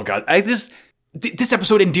 oh god. This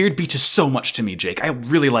episode endeared Beecha so much to me, Jake. I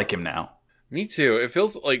really like him now. Me too. It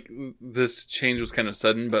feels like this change was kind of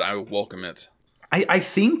sudden, but I welcome it. I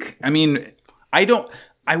think, I mean, I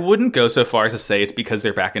wouldn't go so far as to say it's because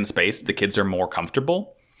they're back in space. The kids are more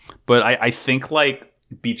comfortable. But I think like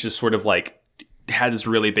Beach is sort of like had this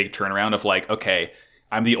really big turnaround of like, okay,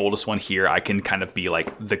 I'm the oldest one here. I can kind of be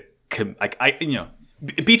like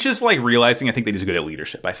Beach is like realizing, I think, that he's good at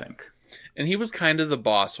leadership, I think. And he was kind of the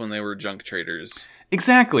boss when they were junk traders.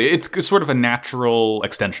 Exactly. It's sort of a natural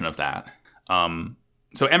extension of that.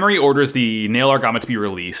 So Emery orders the Nail Argama to be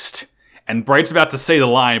released, and Bright's about to say the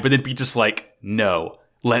line, but then Beach is like, no,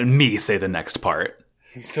 let me say the next part.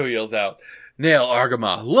 He still yells out, Nail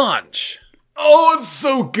Argama, launch! Oh, it's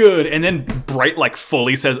so good. And then Bright like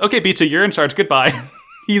fully says, okay, Beach, you're in charge. Goodbye.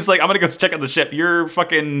 He's like, I'm going to go check out the ship. Your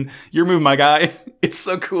move, my guy. It's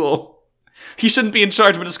so cool. He shouldn't be in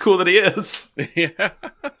charge, but it's cool that he is. Yeah.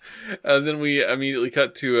 Then we immediately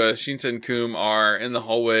cut to Shinta and Kum are in the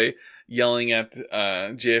hallway yelling at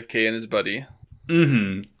JFK and his buddy.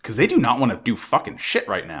 Mm-hmm. Because they do not want to do fucking shit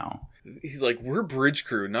right now. He's like, we're bridge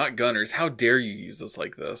crew, not gunners. How dare you use us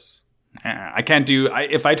like this? I can't do...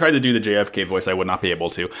 if I tried to do the JFK voice, I would not be able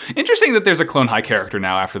to. Interesting that there's a Clone High character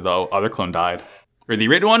now after the other clone died. Or the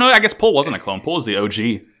original one. No, I guess Pol wasn't a clone. Pol is the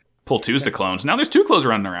OG. Pol 2 is the clones. Now there's 2 clones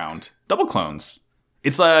running around. Double clones.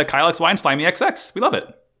 It's Kyle XY and Slimy XX. We love it.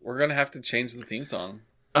 We're going to have to change the theme song.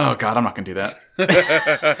 Oh god, I'm not gonna do that.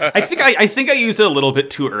 I think I used it a little bit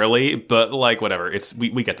too early, but like whatever.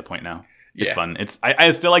 We get the point now. It's fun.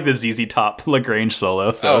 I still like the ZZ Top Lagrange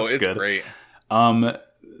solo, so it's good. Great.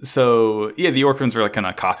 So yeah, the Orcrons are like kind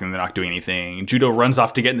of costing. They're not doing anything. Judo runs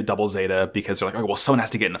off to get in the double Zeta because they're like, oh well, someone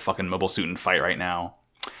has to get in a fucking mobile suit and fight right now.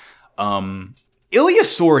 Ilya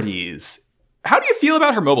Sordes. How do you feel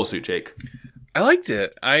about her mobile suit, Jake? I liked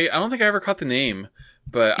it. I don't think I ever caught the name,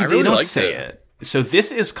 but I really liked it. So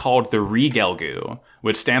this is called the Re-Gelgu,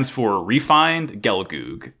 which stands for Refined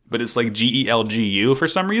Gelgoog, but it's like Gelgu for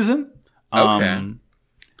some reason. Okay.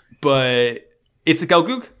 But it's a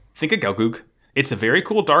Gelgoog. Think of Gelgoog. It's a very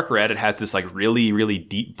cool dark red. It has this like really, really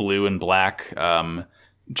deep blue and black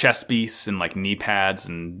chest piece and like knee pads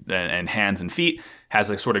and hands and feet. Has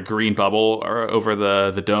like sort of green bubble over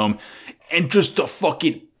the dome. And just the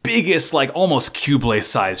fucking biggest, like almost Cubelay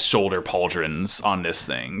sized shoulder pauldrons on this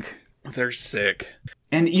thing. They're sick.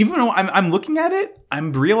 And even though I'm looking at it,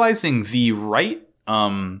 I'm realizing the right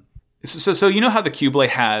so you know how the Cubelay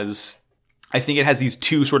has, I think it has these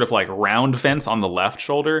 2 sort of like round vents on the left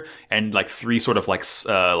shoulder and like 3 sort of like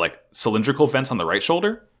cylindrical vents on the right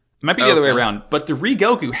shoulder. It might be the other way around, but the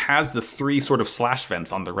Re-Gelgu has the 3 sort of slash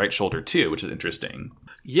vents on the right shoulder too, which is interesting.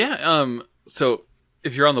 Yeah, so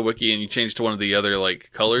if you're on the wiki and you change to one of the other like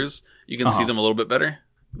colors, you can see them a little bit better.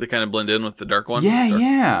 They kind of blend in with the dark one.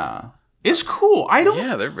 Yeah. It's cool.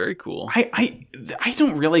 Yeah, they're very cool. I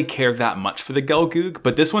don't really care that much for the Gelgoog,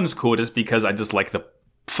 but this one's cool just because I just like the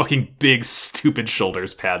fucking big stupid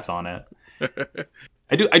shoulders pads on it.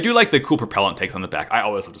 I do like the cool propellant tanks on the back. I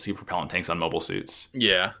always love to see propellant tanks on mobile suits.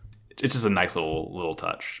 Yeah. It's just a nice little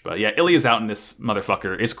touch. But yeah, Ilya's out in this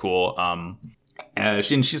motherfucker. It's cool.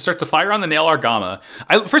 She starts to fire on the Nail Argama.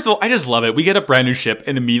 First of all, I just love it. We get a brand new ship,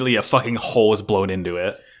 and immediately a fucking hole is blown into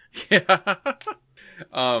it. Yeah.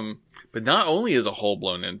 But not only is a hole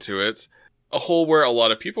blown into it, a hole where a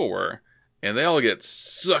lot of people were, and they all get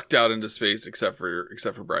sucked out into space except for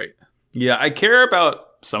Bright. Yeah, I care about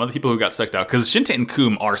some of the people who got sucked out because Shinta and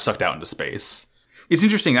Coom are sucked out into space. It's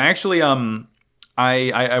interesting. I actually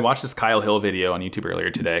I watched this Kyle Hill video on YouTube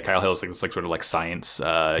earlier today. Kyle Hill is like this like sort of like science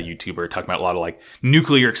YouTuber talking about a lot of like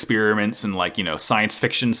nuclear experiments and like, you know, science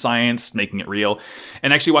fiction science, making it real.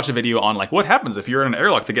 And actually watched a video on like what happens if you're in an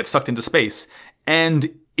airlock that gets sucked into space.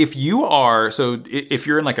 And if you're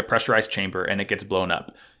in like a pressurized chamber and it gets blown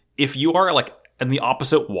up, if you are like in the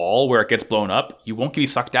opposite wall where it gets blown up, you won't get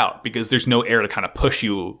sucked out because there's no air to kind of push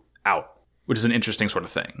you out, which is an interesting sort of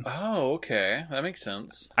thing. Oh, okay. That makes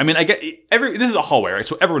sense. I mean, I get this is a hallway, right?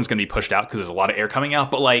 So everyone's going to be pushed out because there's a lot of air coming out.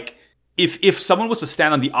 But like, if someone was to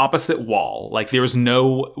stand on the opposite wall, like they were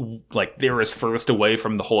as furthest away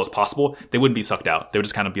from the hole as possible, they wouldn't be sucked out. They would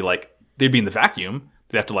just kind of be like, they'd be in the vacuum.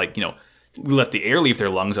 They'd have to like, you know, let the air leave their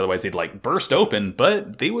lungs. Otherwise they'd like burst open,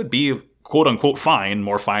 but they would be quote unquote fine,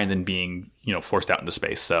 more fine than being, you know, forced out into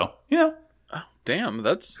space. So, yeah. Oh, damn.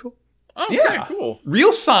 That's cool. Oh, yeah, okay, cool.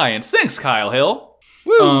 Real science. Thanks, Kyle Hill.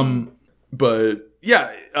 Woo. But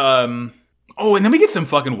yeah. Oh, and then we get some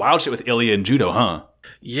fucking wild shit with Ilya and Judo, huh?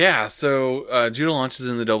 Yeah. So Judo launches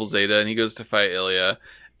in the double Zeta, and he goes to fight Ilya,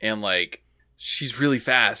 and like she's really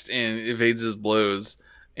fast and evades his blows,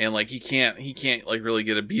 and like he can't like really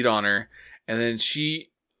get a beat on her, and then she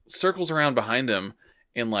circles around behind him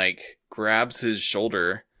and like grabs his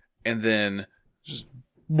shoulder, and then just.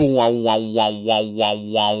 Wow, wow, wow, wow, wow,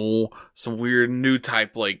 wow. Some weird new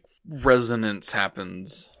type like resonance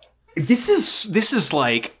happens. This is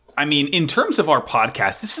like, I mean, in terms of our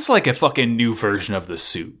podcast, this is like a fucking new version of the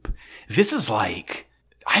soup. This is like,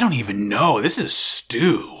 I don't even know. This is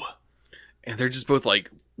stew. And they're just both like,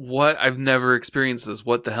 what? I've never experienced this.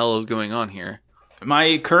 What the hell is going on here?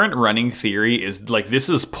 My current running theory is like this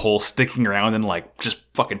is Pol sticking around and like just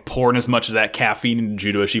fucking pouring as much of that caffeine into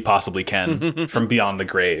Judo as she possibly can from beyond the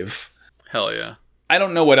grave. Hell yeah. I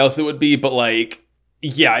don't know what else it would be, but like,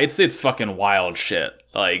 yeah, it's fucking wild shit.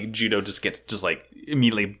 Like Judo just gets just like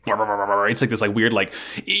immediately. It's like this like weird like.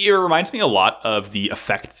 It reminds me a lot of the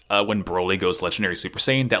effect when Broly goes Legendary Super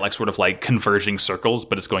Saiyan. That like sort of like converging circles,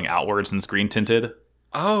 but it's going outwards and it's green tinted.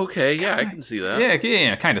 Oh, okay. Yeah, I can see that.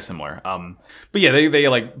 Yeah, kind of similar. But yeah, they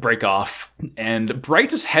like break off, and Bright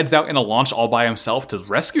just heads out in a launch all by himself to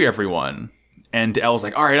rescue everyone. And L's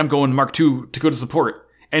like, all right, I'm going Mark II to go to support.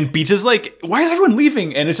 And Beach is like, why is everyone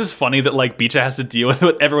leaving? And it's just funny that like Beach has to deal with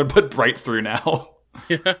what everyone put Bright through now.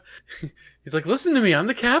 Yeah. He's like, listen to me, I'm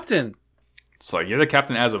the captain. It's like, you're the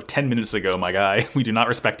captain as of 10 minutes ago, my guy. We do not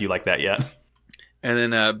respect you like that yet. And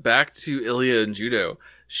then back to Ilya and Judo.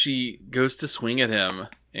 She goes to swing at him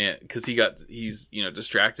because he's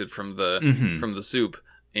distracted from the soup.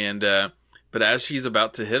 And but as she's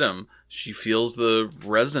about to hit him, she feels the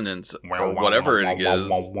resonance or whatever it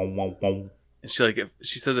is. And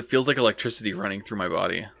she says it feels like electricity running through my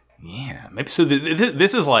body. Yeah, maybe so.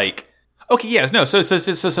 This is like, okay, yeah, no. So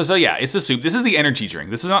yeah, it's the soup. This is the energy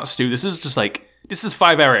drink. This is not stew. This is just like, this is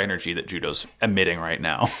 5-hour energy that Judo's emitting right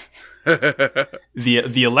now.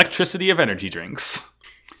 the electricity of energy drinks.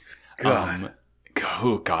 God.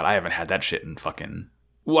 Oh God, I haven't had that shit in fucking.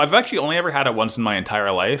 Well, I've actually only ever had it once in my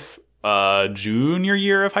entire life. Junior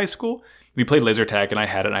year of high school, we played laser tag, and I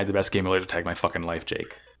had it. And I had the best game of laser tag of my fucking life,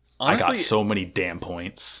 Jake. Honestly, I got so many damn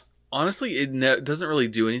points. Honestly, it doesn't really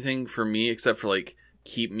do anything for me except for like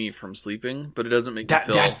keep me from sleeping, but it doesn't make me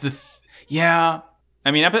feel. Yeah.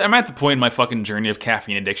 I mean, I'm at the point in my fucking journey of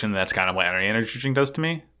caffeine addiction that's kind of what energy drink does to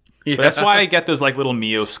me. Yeah. But that's why I get those like little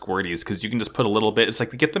Mio squirties, because you can just put a little bit. It's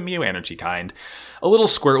like, get the Mio energy kind. A little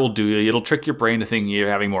squirt will do you. It'll trick your brain to think you're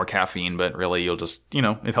having more caffeine, but really you'll just,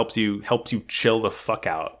 it helps you chill the fuck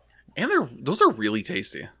out. And those are really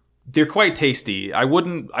tasty. They're quite tasty. I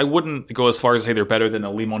wouldn't go as far as to say they're better than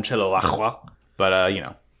a limoncello La Croix, but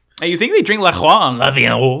Hey, you think they drink La Croix on La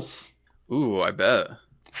Viande? Ooh, I bet.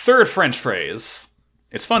 Third French phrase.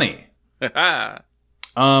 It's funny.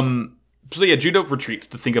 So yeah, Judo retreats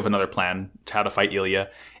to think of another plan to how to fight Ilya,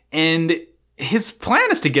 and his plan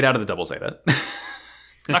is to get out of the double Zeta.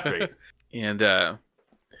 Not great. And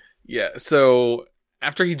so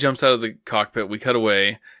after he jumps out of the cockpit, we cut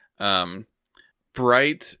away.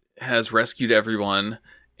 Bright has rescued everyone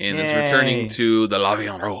and is returning to the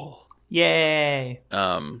L'Avion. Yay!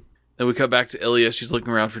 Then we cut back to Ilya. She's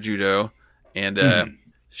looking around for Judo, and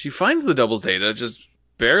she finds the double Zeta just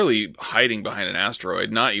barely hiding behind an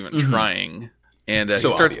asteroid, not even trying. And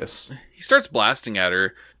he starts blasting at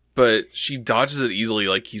her, but she dodges it easily,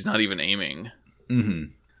 like he's not even aiming.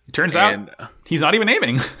 It turns out he's not even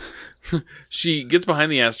aiming. She gets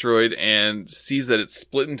behind the asteroid and sees that it's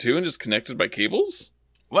split in two and just connected by cables.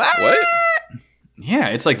 What? Yeah,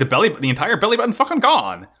 it's like the entire belly button's fucking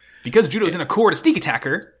gone. Because Judo's in a core to sneak attack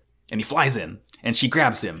her, and he flies in, and she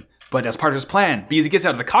grabs him. But as part of his plan, because he gets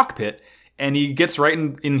out of the cockpit, and he gets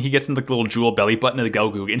he gets in the little jewel belly button of the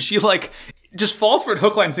Gelgoog, and she like just falls for a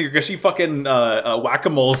hook, line, and sinker because she fucking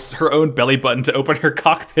whack-a-moles her own belly button to open her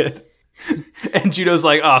cockpit. And Judo's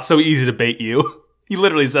like, so easy to bait you. He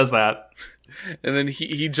literally says that. And then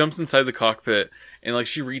he jumps inside the cockpit, and like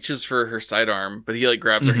she reaches for her sidearm, but he like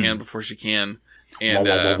grabs her hand before she can, and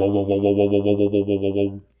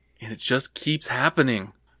and it just keeps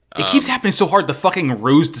happening. It keeps happening so hard the fucking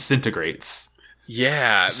rose disintegrates.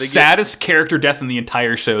 Yeah. Saddest character death in the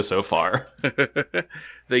entire show so far.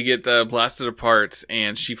 They get blasted apart,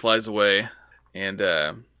 and she flies away, and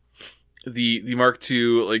the Mark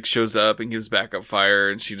II like shows up and gives backup fire,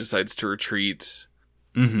 and she decides to retreat.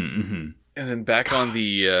 And then back on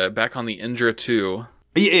the Indra 2.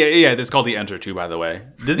 Yeah. This is called the Indra 2, by the way.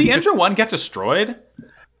 Did the Indra 1 get destroyed?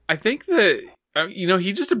 I think that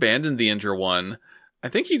he just abandoned the Indra 1. I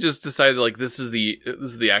think he just decided like this is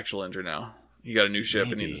the actual Indra now. He got a new ship.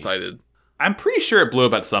 Maybe. And he decided. I'm pretty sure it blew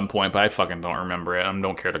up at some point, but I fucking don't remember it. I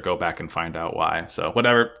don't care to go back and find out why. So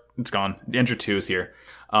whatever, it's gone. The Indra 2 is here.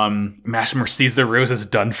 Mashmore sees the rose is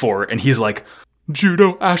done for, and he's like,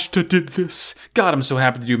 Judo Ashta did this. God, I'm so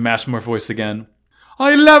happy to do Mashmore voice again.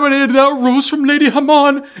 I laminated that rose from Lady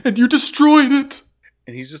Haman, and you destroyed it.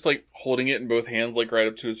 And he's just like holding it in both hands, like right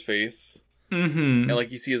up to his face. And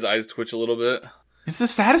like you see his eyes twitch a little bit. It's the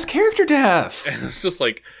saddest character death. And it's just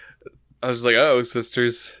like, I was like, oh,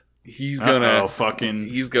 sisters. He's gonna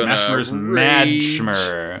Mashmore's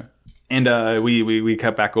Madschmer. And we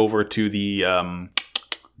cut back over to the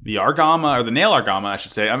Argama, or the Nail Argama, I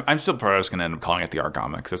should say. I'm still probably just gonna end up calling it the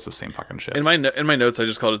Argama because it's the same fucking shit. In my notes, I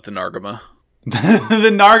just called it the Nargama.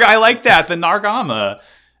 I like that. The Nargama,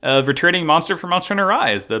 returning monster from Monster Hunter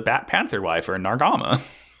Rise, the Bat Panther wife, or Nargama.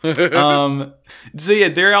 So yeah,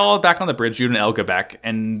 they're all back on the bridge. Jude and Elga back,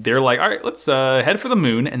 and they're like, all right, let's head for the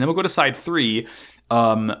moon, and then we'll go to side 3,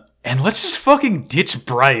 and let's just fucking ditch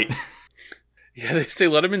Bright. Yeah, they say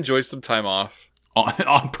let him enjoy some time off.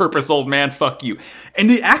 On purpose, old man, fuck you. And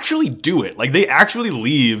they actually do it. Like, they actually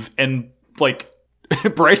leave, and like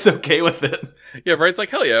Bright's okay with it. Yeah, Bright's like,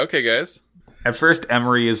 hell yeah, okay guys. At first,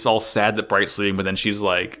 Emery is all sad that Bright's leaving, but then she's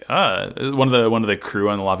like, one of the crew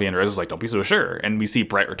on the La Vie en Rose is like, don't be so sure. And we see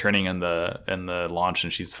Bright returning in the launch,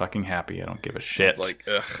 and she's fucking happy. I don't give a shit. It's like,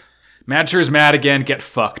 ugh. Madger's mad again, get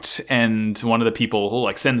fucked. And one of the people who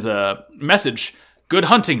like sends a message, good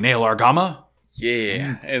hunting, Nail Argama.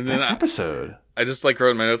 Yeah. And then That's episode. I just like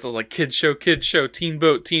wrote in my notes, I was like, kid show, teen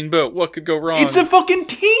boat, what could go wrong? It's a fucking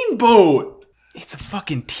teen boat. It's a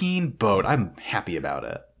fucking teen boat. I'm happy about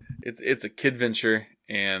it. It's a kid venture,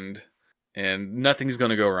 and nothing's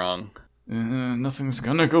gonna go wrong. Nothing's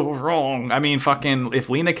gonna go wrong. I mean, fucking, if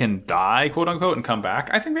Lena can die, quote unquote, and come back,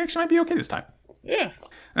 I think we actually might be okay this time. Yeah.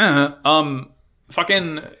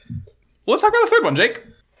 Fucking, let's talk about the third one, Jake.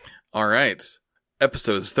 All right.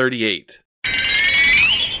 Episode 38.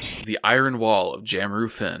 The Iron Wall of Jamru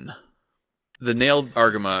Fen. The nailed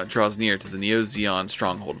Argama draws near to the Neo-Zeon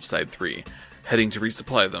stronghold of Side 3. Heading to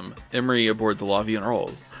resupply them, Emery aboard the La Vie en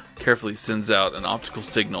Rose carefully sends out an optical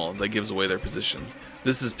signal that gives away their position.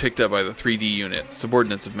 This is picked up by the 3D unit,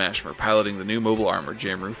 subordinates of Mashmer, piloting the new mobile armor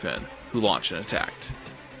Jamru Fen, who launched and attacked.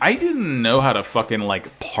 I didn't know how to fucking,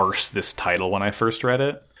 like, parse this title when I first read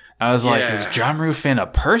it. I was like, is Jamru Fen a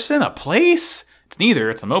person, a place? It's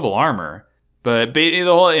neither, it's a mobile armor. But the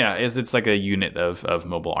whole, it's like a unit of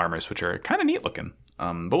mobile armors, which are kind of neat looking.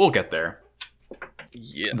 But we'll get there.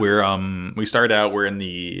 Yes. We start out, we're in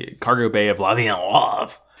the cargo bay of La Vie en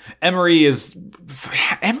Rose.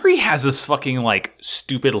 Emery has this fucking, like,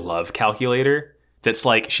 stupid love calculator that's,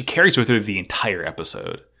 like, she carries with her the entire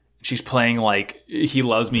episode. She's playing, like, he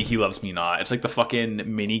loves me not. It's like the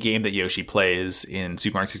fucking mini game that Yoshi plays in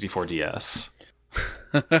Super Mario 64 DS.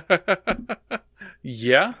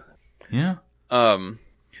 Yeah. Yeah.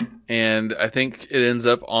 And I think it ends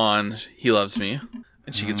up on He Loves Me.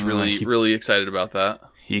 And she gets really excited about that.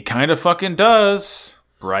 He kind of fucking does,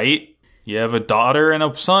 right? You have a daughter and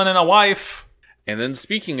a son and a wife. And then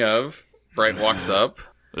speaking of, Bright walks up.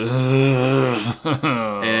 And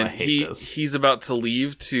he's about to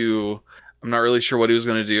leave to... I'm not really sure what he was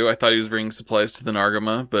going to do. I thought he was bringing supplies to the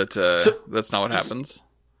Nargama, but that's not what happens.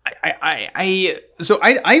 I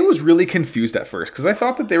was really confused at first because I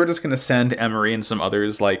thought that they were just going to send Emery and some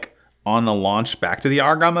others like on a launch back to the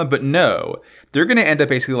Argama, but no, they're going to end up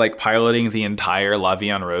basically like piloting the entire La Vie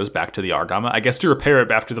en Rose back to the Argama, I guess, to repair it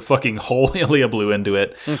after the fucking hole Ilya blew into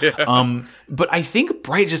it. Yeah. But I think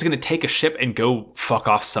Bright is just going to take a ship and go fuck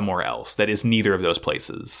off somewhere else that is neither of those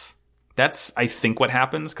places. That's, I think, what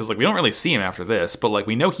happens, because like we don't really see him after this, but like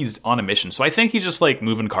we know he's on a mission, so I think he's just like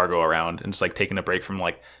moving cargo around and just like taking a break from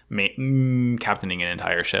like captaining an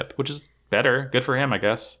entire ship, which is better. Good for him, I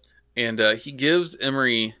guess. And he gives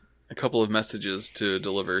Emery a couple of messages to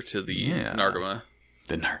deliver to the Nargama.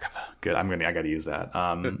 The Nargama, good. I got to use that.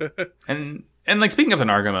 And like speaking of the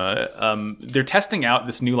Nargama, they're testing out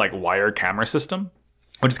this new like wired camera system,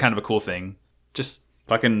 which is kind of a cool thing. Just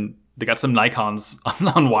fucking. They got some Nikons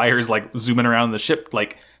on wires, like, zooming around the ship,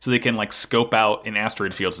 like, so they can, like, scope out in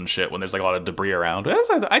asteroid fields and shit when there's, like, a lot of debris around.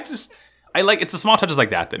 I like, it's the small touches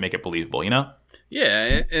like that make it believable, you know?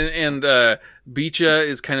 Yeah, and Beecha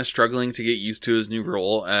is kind of struggling to get used to his new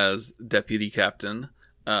role as deputy captain.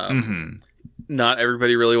 Not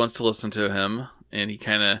everybody really wants to listen to him, and he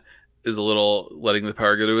kind of is a little letting the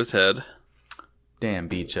power go to his head. Damn,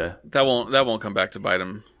 Beecha. That won't come back to bite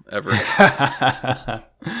him ever.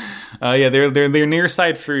 They're near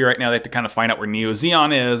Side 3 right now. They have to kind of find out where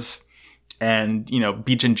Neo-Zeon is. And, you know,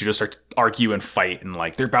 Beach and Judo start to argue and fight. And,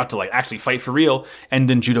 like, they're about to, like, actually fight for real. And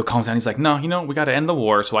then Judo calms down. He's like, no, you know, we got to end the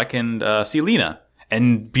war so I can see Lena.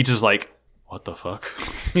 And Beach is like, what the fuck?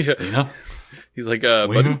 Yeah. Lena? He's like,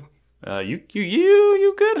 Lena? You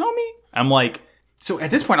good, homie? I'm like, so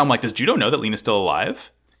at this point, I'm like, does Judo know that Lena's still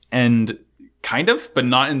alive? And kind of, but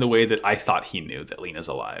not in the way that I thought he knew that Lena's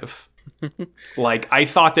alive. Like, I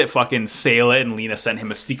thought that fucking Sayla and Lena sent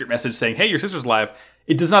him a secret message saying, hey, your sister's alive.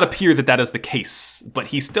 It does not appear that is the case, but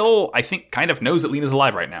he still, I think, kind of knows that Lena's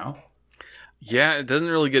alive right now. Yeah, it doesn't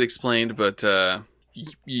really get explained, but,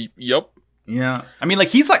 yep. Yeah. I mean, like,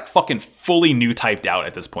 he's, like, fucking fully new typed out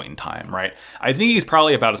at this point in time, right? I think he's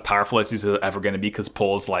probably about as powerful as he's ever going to be, because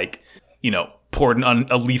Pole's, like, you know, poured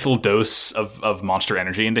a lethal dose of monster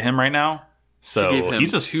energy into him right now. So she gave him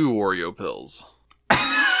he's just 2 Oreo pills.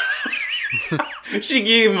 She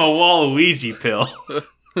gave him a Waluigi pill.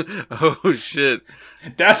 Oh, shit.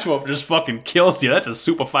 That's what just fucking kills you. That just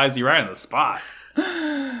superfies you right on the spot.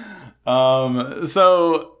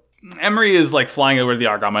 So Emery is like flying over to the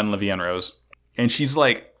Argama and La Vie en Rose, and she's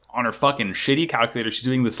like on her fucking shitty calculator. She's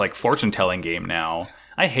doing this like fortune telling game now.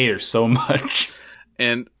 I hate her so much.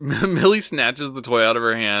 And Millie snatches the toy out of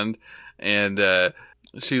her hand, and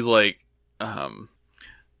she's like,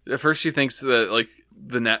 At first, she thinks that like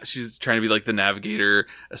she's trying to be like the navigator,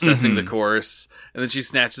 assessing the course, and then she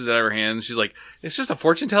snatches it out of her hand. And she's like, "It's just a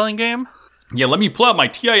fortune telling game." Yeah, let me pull out my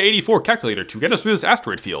TI-84 calculator to get us through this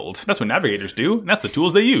asteroid field. That's what navigators do, and that's the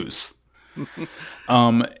tools they use.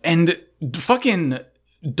 And fucking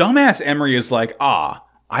dumbass Emery is like,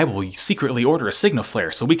 I will secretly order a signal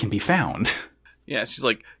flare so we can be found. Yeah, she's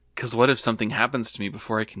like, because what if something happens to me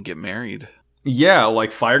before I can get married? Yeah,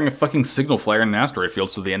 like firing a fucking signal flare in an asteroid field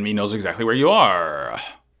so the enemy knows exactly where you are.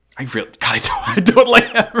 I don't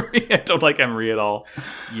like Emery. I don't like Emery at all.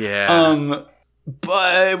 Yeah.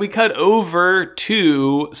 But we cut over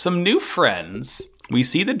to some new friends. We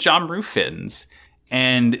see the Jamru Finns,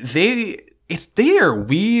 and they are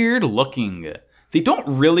weird looking. They don't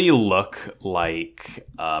really look like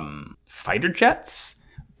fighter jets,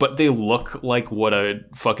 but they look like what a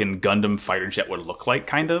fucking Gundam fighter jet would look like,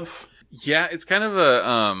 kind of. Yeah, it's kind of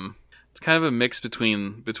a mix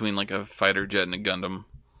between like a fighter jet and a Gundam.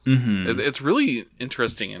 Mm-hmm. It's really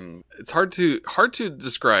interesting, and it's hard to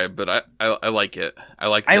describe, but I like it. I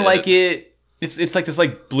like it. It's like this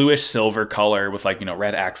like bluish silver color with like,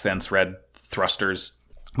 red accents, red thrusters.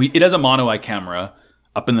 It has a mono-eye camera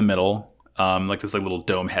up in the middle, like this like little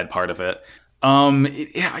dome head part of it.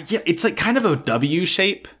 It's like kind of a W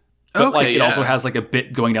shape, but it also has like a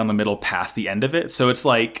bit going down the middle past the end of it. So it's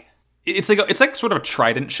like sort of a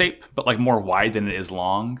trident shape, but like more wide than it is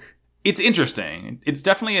long. It's interesting. It's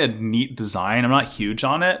definitely a neat design. I'm not huge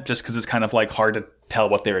on it just because it's kind of like hard to tell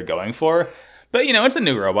what they were going for. But it's a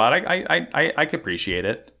new robot. I can appreciate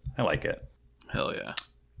it. I like it. Hell yeah.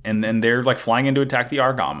 And then they're like flying in to attack the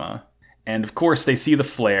Argama. And of course they see the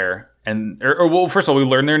flare. And well, first of all, we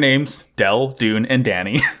learn their names: Del, Dune, and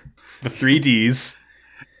Danny. The 3 Ds.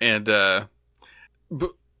 And but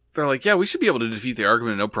they're like, yeah, we should be able to defeat the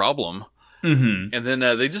Argama, no problem. Mm-hmm. And then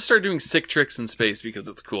they just start doing sick tricks in space because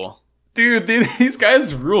it's cool. Dude, these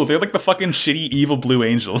guys rule. They're like the fucking shitty evil Blue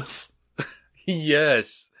Angels.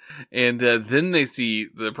 Yes. And then they see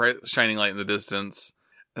the bright shining light in the distance.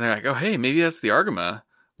 And they're like, oh, hey, maybe that's the Argama.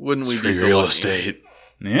 Wouldn't we be so real lucky? Estate.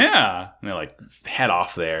 Yeah. And they like head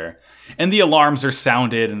off there. And the alarms are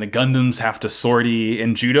sounded and the Gundams have to sortie.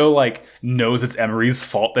 And Judo like knows it's Emery's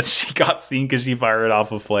fault that she got seen because she fired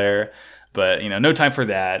off a flare. But, no time for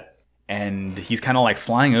that. And he's kind of like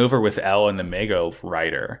flying over with L and the Mega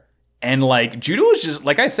Rider. And like Judo is just,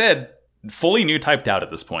 like I said, fully new typed out at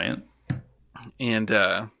this point. And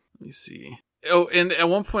let me see. Oh, and at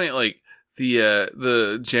one point, like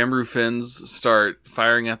the Jamru Finns start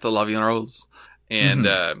firing at the Lavian Rose, and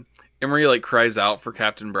Emery like cries out for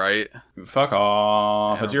Captain Bright. Fuck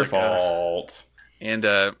off! It's your fault. And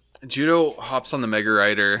Judo hops on the Mega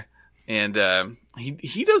Rider, and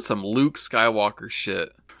he does some Luke Skywalker shit.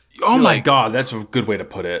 Oh my god, that's a good way to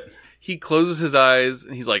put it. He closes his eyes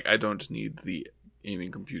and he's like, I don't need the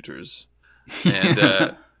aiming computers.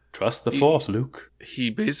 And trust the Force, Luke. He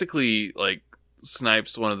basically like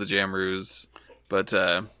snipes one of the Jamrus, but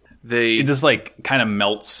it just like kind of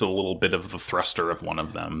melts a little bit of the thruster of one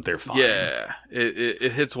of them. They're fine. Yeah,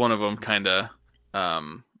 it hits one of them kind of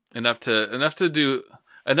enough to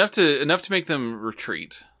make them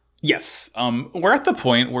retreat. Yes. We're at the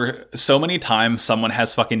point where so many times someone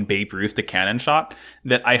has fucking Babe Ruth the cannon shot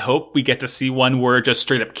that I hope we get to see one where it just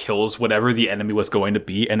straight up kills whatever the enemy was going to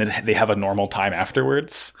be and they have a normal time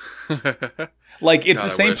afterwards. Like, it's the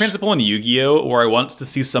same principle in Yu-Gi-Oh! Where I want to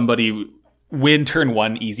see somebody win turn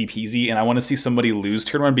 1 easy peasy and I want to see somebody lose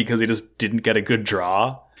turn 1 because they just didn't get a good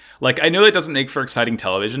draw. Like, I know that doesn't make for exciting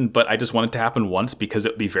television, but I just want it to happen once because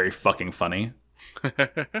it would be very fucking funny.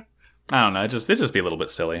 I don't know. It just be a little bit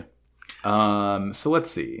silly. So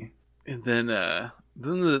let's see. And then the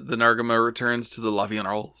Nargama returns to the Lavian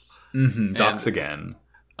Rolls. Mm-hmm. Docks again.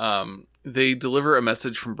 They deliver a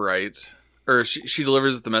message from Bright, or she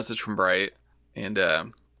delivers the message from Bright, and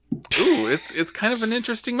it's kind of an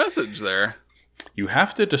interesting message there. You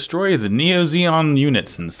have to destroy the Neo-Zeon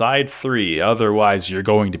units inside 3, otherwise you're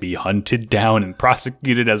going to be hunted down and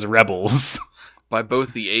prosecuted as rebels. By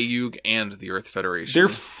both the AUG and the Earth Federation. They're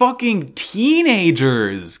fucking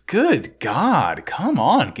teenagers. Good God. Come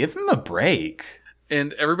on. Give them a break.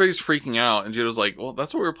 And everybody's freaking out. And Judo's like, well,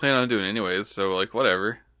 that's what we were planning on doing anyways. So, like,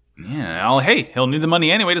 whatever. Yeah. Hey, he'll need the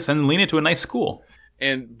money anyway to send Lena to a nice school.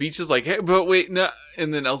 And Beach is like, hey, but wait, no.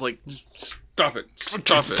 And then I was like, stop it.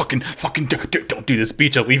 Stop it. Fucking don't do this,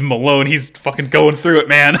 Beach. I'll leave him alone. He's fucking going through it,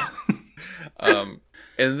 man. And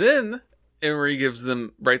then Emery gives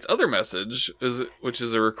them Bright's other message, which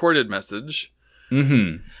is a recorded message.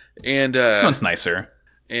 Mm-hmm. And this one's nicer.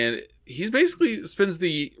 And he basically spends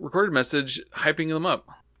the recorded message hyping them up.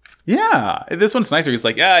 Yeah, this one's nicer. He's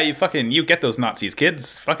like, yeah, you get those Nazis,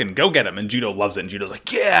 kids. Fucking go get them. And Judo loves it. And Judo's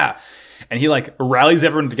like, yeah. And he like rallies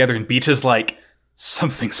everyone together. And Beach is like,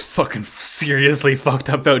 something's fucking seriously fucked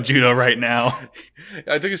up about Judo right now.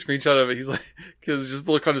 I took a screenshot of it. He's like, because just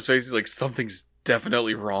the look on his face, he's like, something's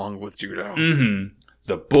definitely wrong with Judo. Mm-hmm.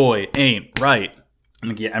 The boy ain't right.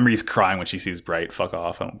 And yeah, Emery's crying when she sees Bright. Fuck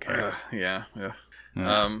off. I don't care. Yeah.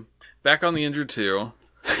 Back on the injured too.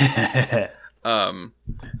 The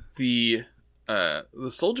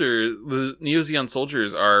Neo-Zeon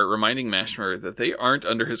soldiers are reminding Mashmer that they aren't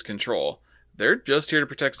under his control. They're just here to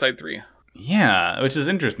protect Side 3. Yeah, which is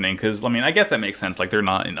interesting because, I mean, I guess that makes sense. Like, they're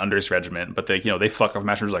not in under his regiment, but they fuck off.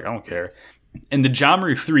 Mashmer's like, I don't care. And the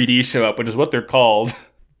Jamru 3D show up, which is what they're called.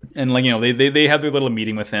 And, like, they have their little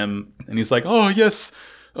meeting with him. And he's like, oh, yes,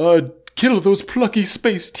 kill those plucky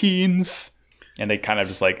space teens. And they kind of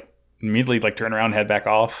just, like, immediately, like, turn around and head back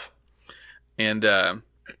off. And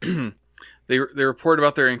they report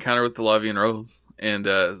about their encounter with the Lavian Rose. And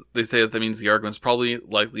they say that means the Argama is probably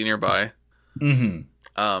likely nearby.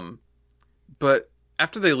 Mm-hmm. But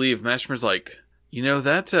after they leave, Mashmer's like,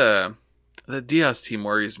 that Diaz team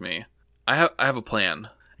worries me. I have a plan.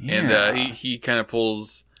 Yeah. And he kind of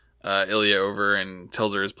pulls Ilya over and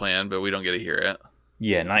tells her his plan, but we don't get to hear it.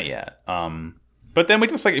 Yeah, not yet. But then we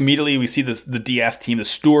just like immediately we see the Diaz team, the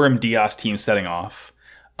Storm Diaz team setting off.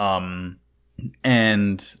 And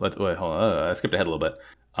hold on. I skipped ahead a little bit.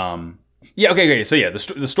 Okay. So yeah,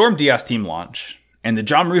 the Storm Diaz team launch. And the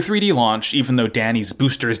Jamru 3D launch, even though Danny's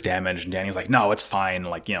booster is damaged, and Danny's like, no, it's fine.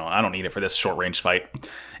 Like, I don't need it for this short-range fight.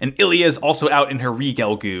 And Ilya's also out in her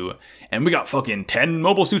Regelgu. And we got fucking 10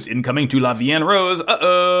 mobile suits incoming to La Vienne Rose.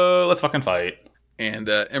 Uh-oh, let's fucking fight. And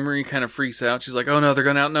Emery kind of freaks out. She's like, oh no, they're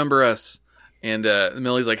going to outnumber us. And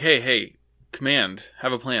Millie's like, hey, Command,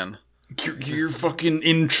 have a plan. You're fucking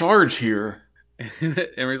in charge here.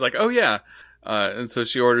 Emery's like, oh yeah. And so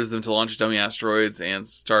she orders them to launch dummy asteroids and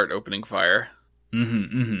start opening fire.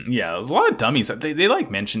 Yeah, there's a lot of dummies. They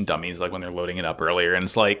like mention dummies like when they're loading it up earlier, and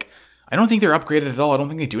it's like I don't think they're upgraded at all. I don't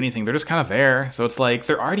think they do anything. They're just kind of there. So it's like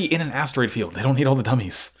they're already in an asteroid field. They don't need all the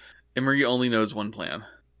dummies. Emery only knows one plan.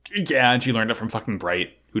 Yeah, and she learned it from fucking Bright,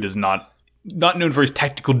 who does not known for his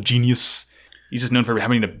tactical genius. He's just known for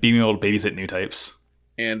having to being able to babysit new types.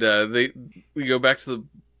 And we go back to the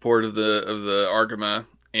board of the Argama,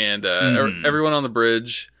 and everyone on the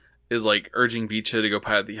bridge is like urging Beecha to go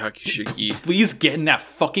pilot the Hakushiki. Please get in that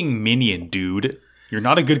fucking minion, dude. You're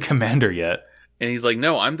not a good commander yet. And he's like,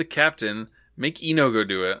 no, I'm the captain. Make Eno go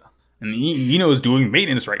do it. And Eno's doing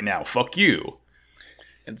maintenance right now. Fuck you.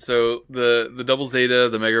 And so the Double Zeta,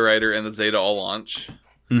 the Mega Rider, and the Zeta all launch.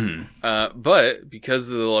 But because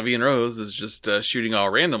the Lavian Rose is just shooting all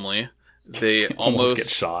randomly, they almost get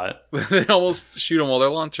shot. They almost shoot them while they're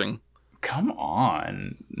launching. Come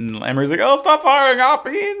on. Emery's like, oh, stop firing out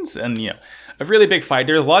beans. And, a really big fight.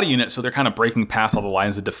 There's a lot of units, so they're kind of breaking past all the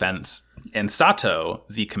lines of defense. And Sato,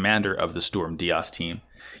 the commander of the Storm Diaz team,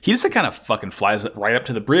 he just kind of fucking flies right up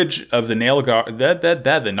to the bridge of the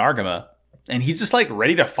the Nargama. And he's just like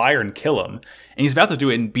ready to fire and kill him. And he's about to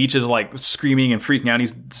do it, and Beach is like screaming and freaking out.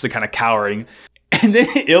 He's just kind of cowering. And then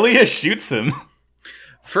Ilya shoots him.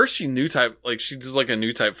 First, she does like a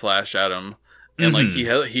new type flash at him. And like he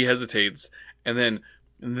hesitates, and then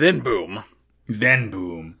boom.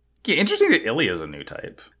 Yeah, interesting that Ilya is a new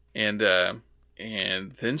type. And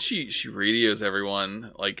then she radios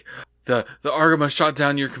everyone like the Argama shot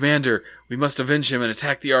down your commander. We must avenge him and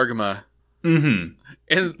attack the Argama. And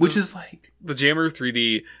which is like the Jammer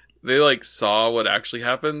 3D. They like saw what actually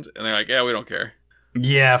happened, and they're like, yeah, we don't care.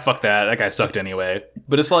 Yeah, fuck that. That guy sucked anyway.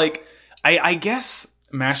 But it's like I guess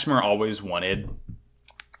Mashmer always wanted.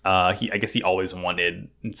 I guess he always wanted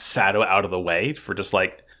Sato out of the way for just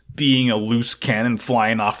like being a loose cannon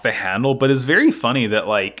flying off the handle. But it's very funny that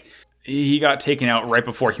like he got taken out right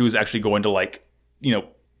before he was actually going to like,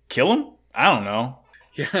 kill him. I don't know.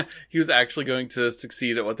 Yeah, he was actually going to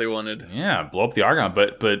succeed at what they wanted. Yeah, blow up the Argon.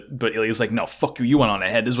 But Ilya's like, no, fuck you. You went on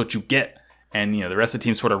ahead. This is what you get. And the rest of the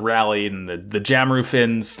team sort of rallied, and the Jamru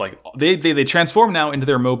Finns like they transform now into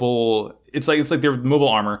their mobile. It's like their mobile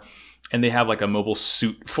armor. And they have like a mobile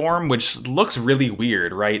suit form, which looks really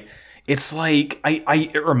weird, right? It's like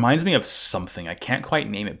it reminds me of something. I can't quite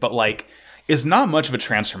name it, but like it's not much of a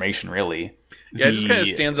transformation, really. Yeah, it just kind of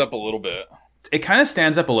stands up a little bit. It kind of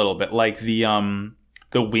stands up a little bit, like the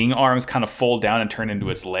wing arms kind of fold down and turn into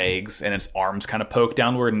its legs, and its arms kind of poke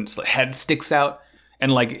downward, and its head sticks out.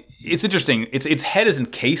 And like it's interesting. Its head is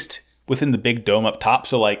encased within the big dome up top,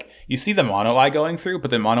 so like you see the mono eye going through,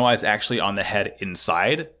 but the mono eye is actually on the head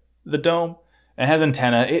inside the dome, It has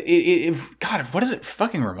antenna. God, what does it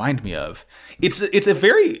fucking remind me of? It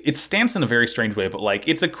stands in a very strange way, but like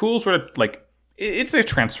it's a cool sort of like it's a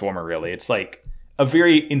transformer really. It's like a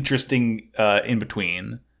very interesting in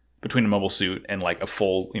between a mobile suit and like a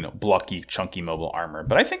full, blocky, chunky mobile armor.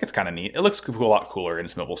 But I think it's kind of neat. It looks a lot cooler in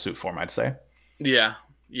its mobile suit form, I'd say. Yeah,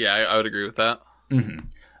 I would agree with that. Mm-hmm.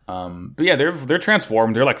 But yeah, they're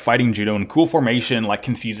transformed. They're like fighting Judo in cool formation, like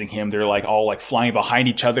confusing him. They're like all like flying behind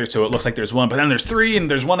each other, so it looks like there's one, but then there's three,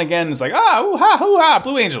 and there's one again. It's like ooh ha hoo ha,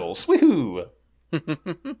 Blue Angels, woohoo!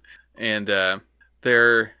 And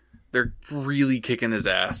they're really kicking his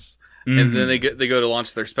ass, and then they go to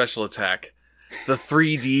launch their special attack, the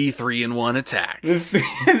 3D 3-in-1 attack, the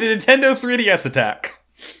Nintendo 3DS attack.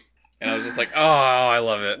 And I was just like, oh, I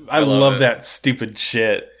love it. I love that stupid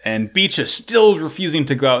shit. And Beach is still refusing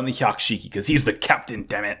to go out in the Hyakushiki because he's the captain,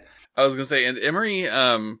 damn it. I was going to say, and Emery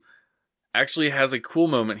actually has a cool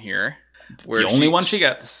moment here. Where the only one she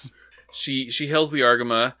gets. She hails the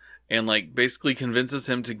Argama and like basically convinces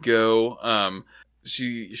him to go.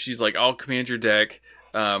 She's like, I'll command your deck.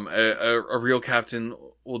 A real captain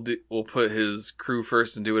will put his crew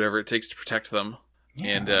first and do whatever it takes to protect them.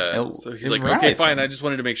 Yeah, and so he's like, okay, fine. I just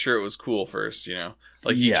wanted to make sure it was cool first,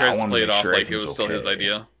 Like he tries to play it off like it was still his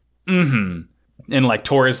idea. Mm-hmm. And like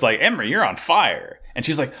Tori's like, Emery, you're on fire. And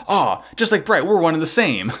she's like, just like Bright, we're one and the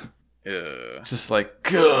same. Just like,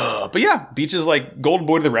 gah. But yeah, Beach is like golden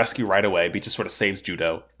boy to the rescue right away. Beach just sort of saves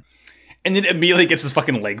Judo. And then immediately gets his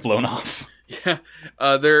fucking leg blown off. Yeah.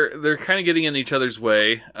 They're kind of getting in each other's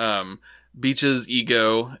way. Beach's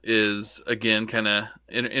ego is again kind of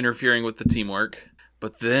interfering with the teamwork.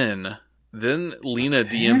 But then Lena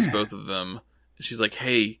DMs both of them. She's like,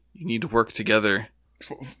 hey, you need to work together.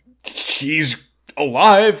 She's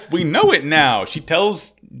alive. We know it now. She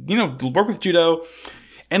tells, work with Judo.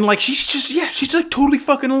 And like, she's like totally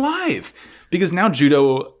fucking alive. Because now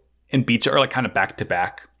Judo and Beach are like kind of back to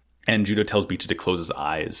back. And Judo tells Beach to close his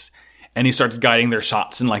eyes. And he starts guiding their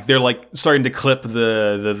shots. And like, they're like starting to clip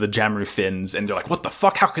the Jamru fins. And they're like, what the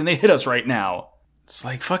fuck? How can they hit us right now? It's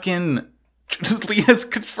like fucking... Lena's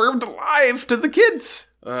confirmed alive to the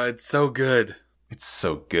kids. It's so good. It's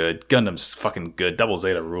so good. Gundam's fucking good. Double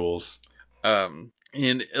Zeta rules. And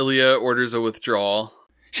Ilya orders a withdrawal.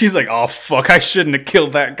 She's like, oh fuck, I shouldn't have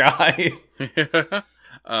killed that guy.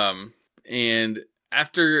 And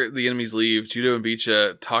after the enemies leave, Judo and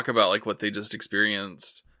Bicha talk about like what they just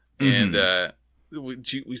experienced. Mm-hmm.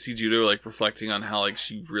 And we see Judo like reflecting on how like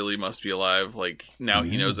she really must be alive. Like now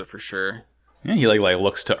he knows it for sure. Yeah, he like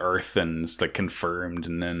looks to Earth and it's like confirmed,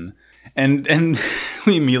 and then and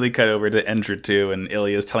we immediately cut over to Endra 2, and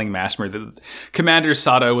Ilya's telling Mashmer that Commander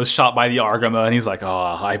Sato was shot by the Argama, and he's like,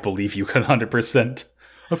 oh, I believe you 100%.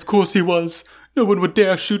 Of course he was. No one would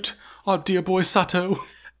dare shoot our dear boy Sato.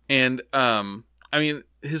 And I mean,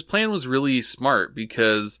 his plan was really smart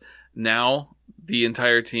because now the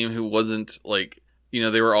entire team who wasn't like,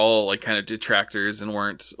 they were all like kind of detractors and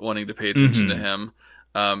weren't wanting to pay attention to him.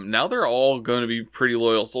 Now they're all going to be pretty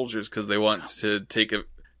loyal soldiers because they want to take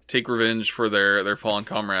revenge for their fallen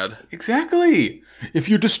comrade. Exactly. If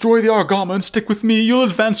you destroy the Argama and stick with me, you'll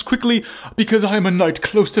advance quickly because I am a knight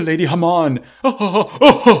close to Lady Haman.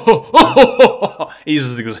 He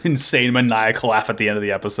just this insane maniacal laugh at the end of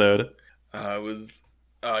the episode.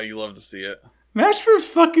 You love to see it. Mashmer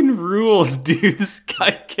fucking rules, dude. This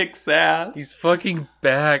guy kicks ass. He's fucking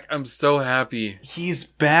back. I'm so happy. He's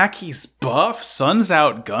back. He's buff. Sun's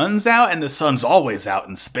out, guns out, and the sun's always out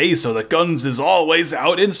in space, so the guns is always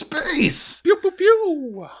out in space. Pew, pew,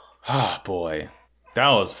 pew. Oh, boy. That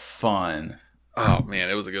was fun. Oh, man,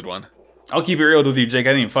 it was a good one. I'll keep it real with you, Jake.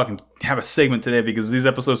 I didn't even fucking have a segment today because these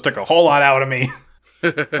episodes took a whole lot out of me.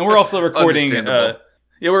 And we're also recording...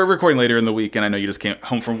 Yeah, we're recording later in the week, and I know you just came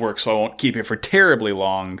home from work, so I won't keep it for terribly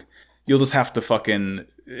long. You'll just have to fucking...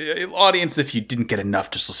 audience, if you didn't get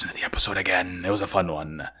enough, just listen to the episode again. It was a fun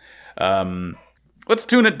one. Let's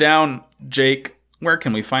tune it down. Jake, where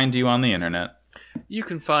can we find you on the internet? You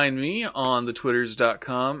can find me on the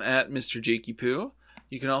twitters.com at Mr. Jakey Poo.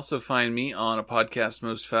 You can also find me on a podcast,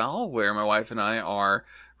 Most Foul, where my wife and I are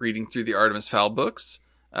reading through the Artemis Fowl books.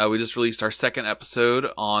 We just released our second episode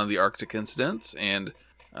on the Arctic incident, and...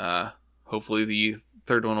 hopefully the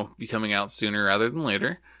third one will be coming out sooner rather than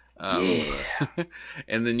later.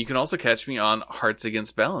 And then you can also catch me on Hearts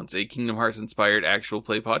Against Balance, a Kingdom Hearts inspired actual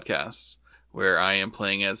play podcast where I am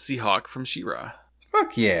playing as Seahawk from She-Ra.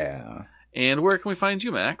 Fuck yeah. And where can we find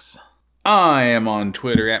you, Max? I am on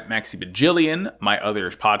Twitter at MaxyBajillion. My other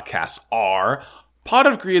podcasts are Pot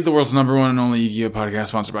of Greed, the world's number one and only Yu-Gi-Oh! Podcast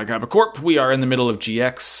sponsored by Kappa Corp. We are in the middle of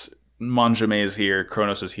GX Manjame is here.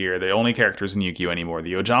 Kronos is here. The only characters in Yu-Gi-Oh! Anymore.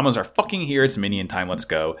 The Ojamas are fucking here. It's Minion time. Let's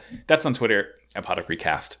go. That's on Twitter at Poddock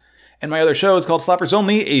Recast. And my other show is called Slappers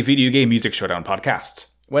Only, a video game music showdown podcast.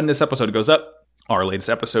 When this episode goes up, our latest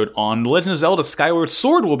episode on The Legend of Zelda Skyward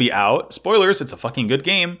Sword will be out. Spoilers, it's a fucking good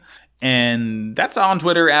game. And that's on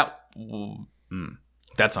Twitter at...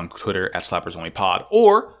 That's on Twitter at Slappers Only Pod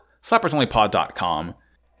or slappersonlypod.com.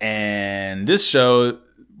 And this show,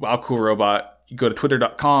 Wow Cool Robot, you go to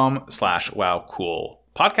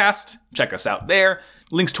twitter.com/wowcoolpodcast. Check us out there.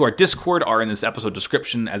 Links to our Discord are in this episode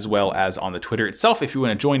description as well as on the Twitter itself. If you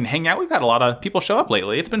want to join and hang out, we've had a lot of people show up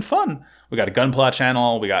lately. It's been fun. We got a Gunpla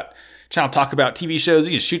channel. We got a channel talk about TV shows.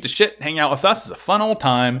 You just shoot the shit, hang out with us. It's a fun old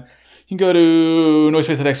time. You can go to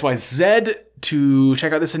Noisepace.xyz to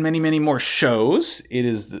check out this and many, many more shows. It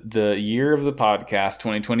is the year of the podcast,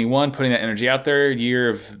 2021, putting that energy out there. Year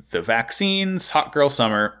of the vaccines, Hot Girl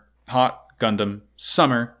Summer, Hot Gundam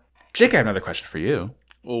Summer. Jake, I have another question for you.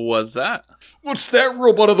 Well, what's that? What's that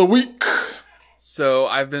robot of the week? So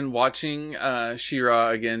I've been watching She-Ra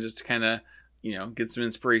again just to kind of, get some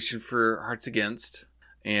inspiration for Hearts Against.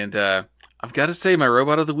 And I've got to say my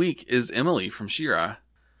robot of the week is Emily from She-Ra.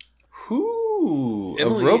 Ooh,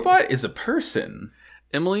 Emily, a robot is a person.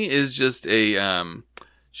 Emily is just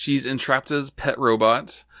she's Entrapta's pet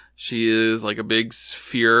robot. She is like a big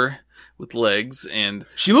sphere with legs, and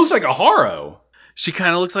she looks like a Haro. She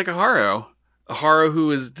kind of looks like a Haro. A Haro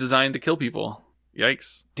who is designed to kill people.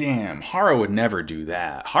 Yikes. Damn, Haro would never do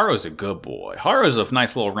that. Haro's a good boy. Haro's a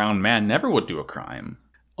nice little round man, never would do a crime.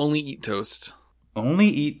 Only eat toast. Only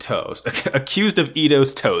eat toast. Accused of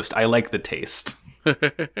Edo's toast. I like the taste.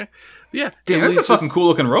 Yeah. Damn, Emily's that's a fucking cool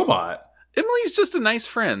looking robot. Emily's just a nice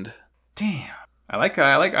friend. Damn. I like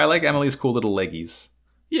Emily's cool little leggies.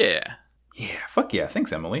 Yeah. Yeah, fuck yeah.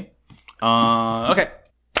 Thanks, Emily. Okay.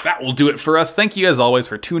 That will do it for us. Thank you, as always,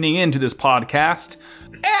 for tuning in to this podcast.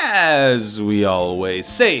 As we always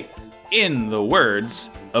say, in the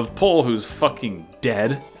words of Pole, who's fucking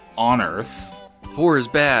dead on Earth. Horror is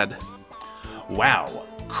bad. Wow.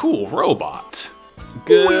 Cool robot.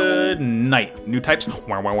 Good night. New types.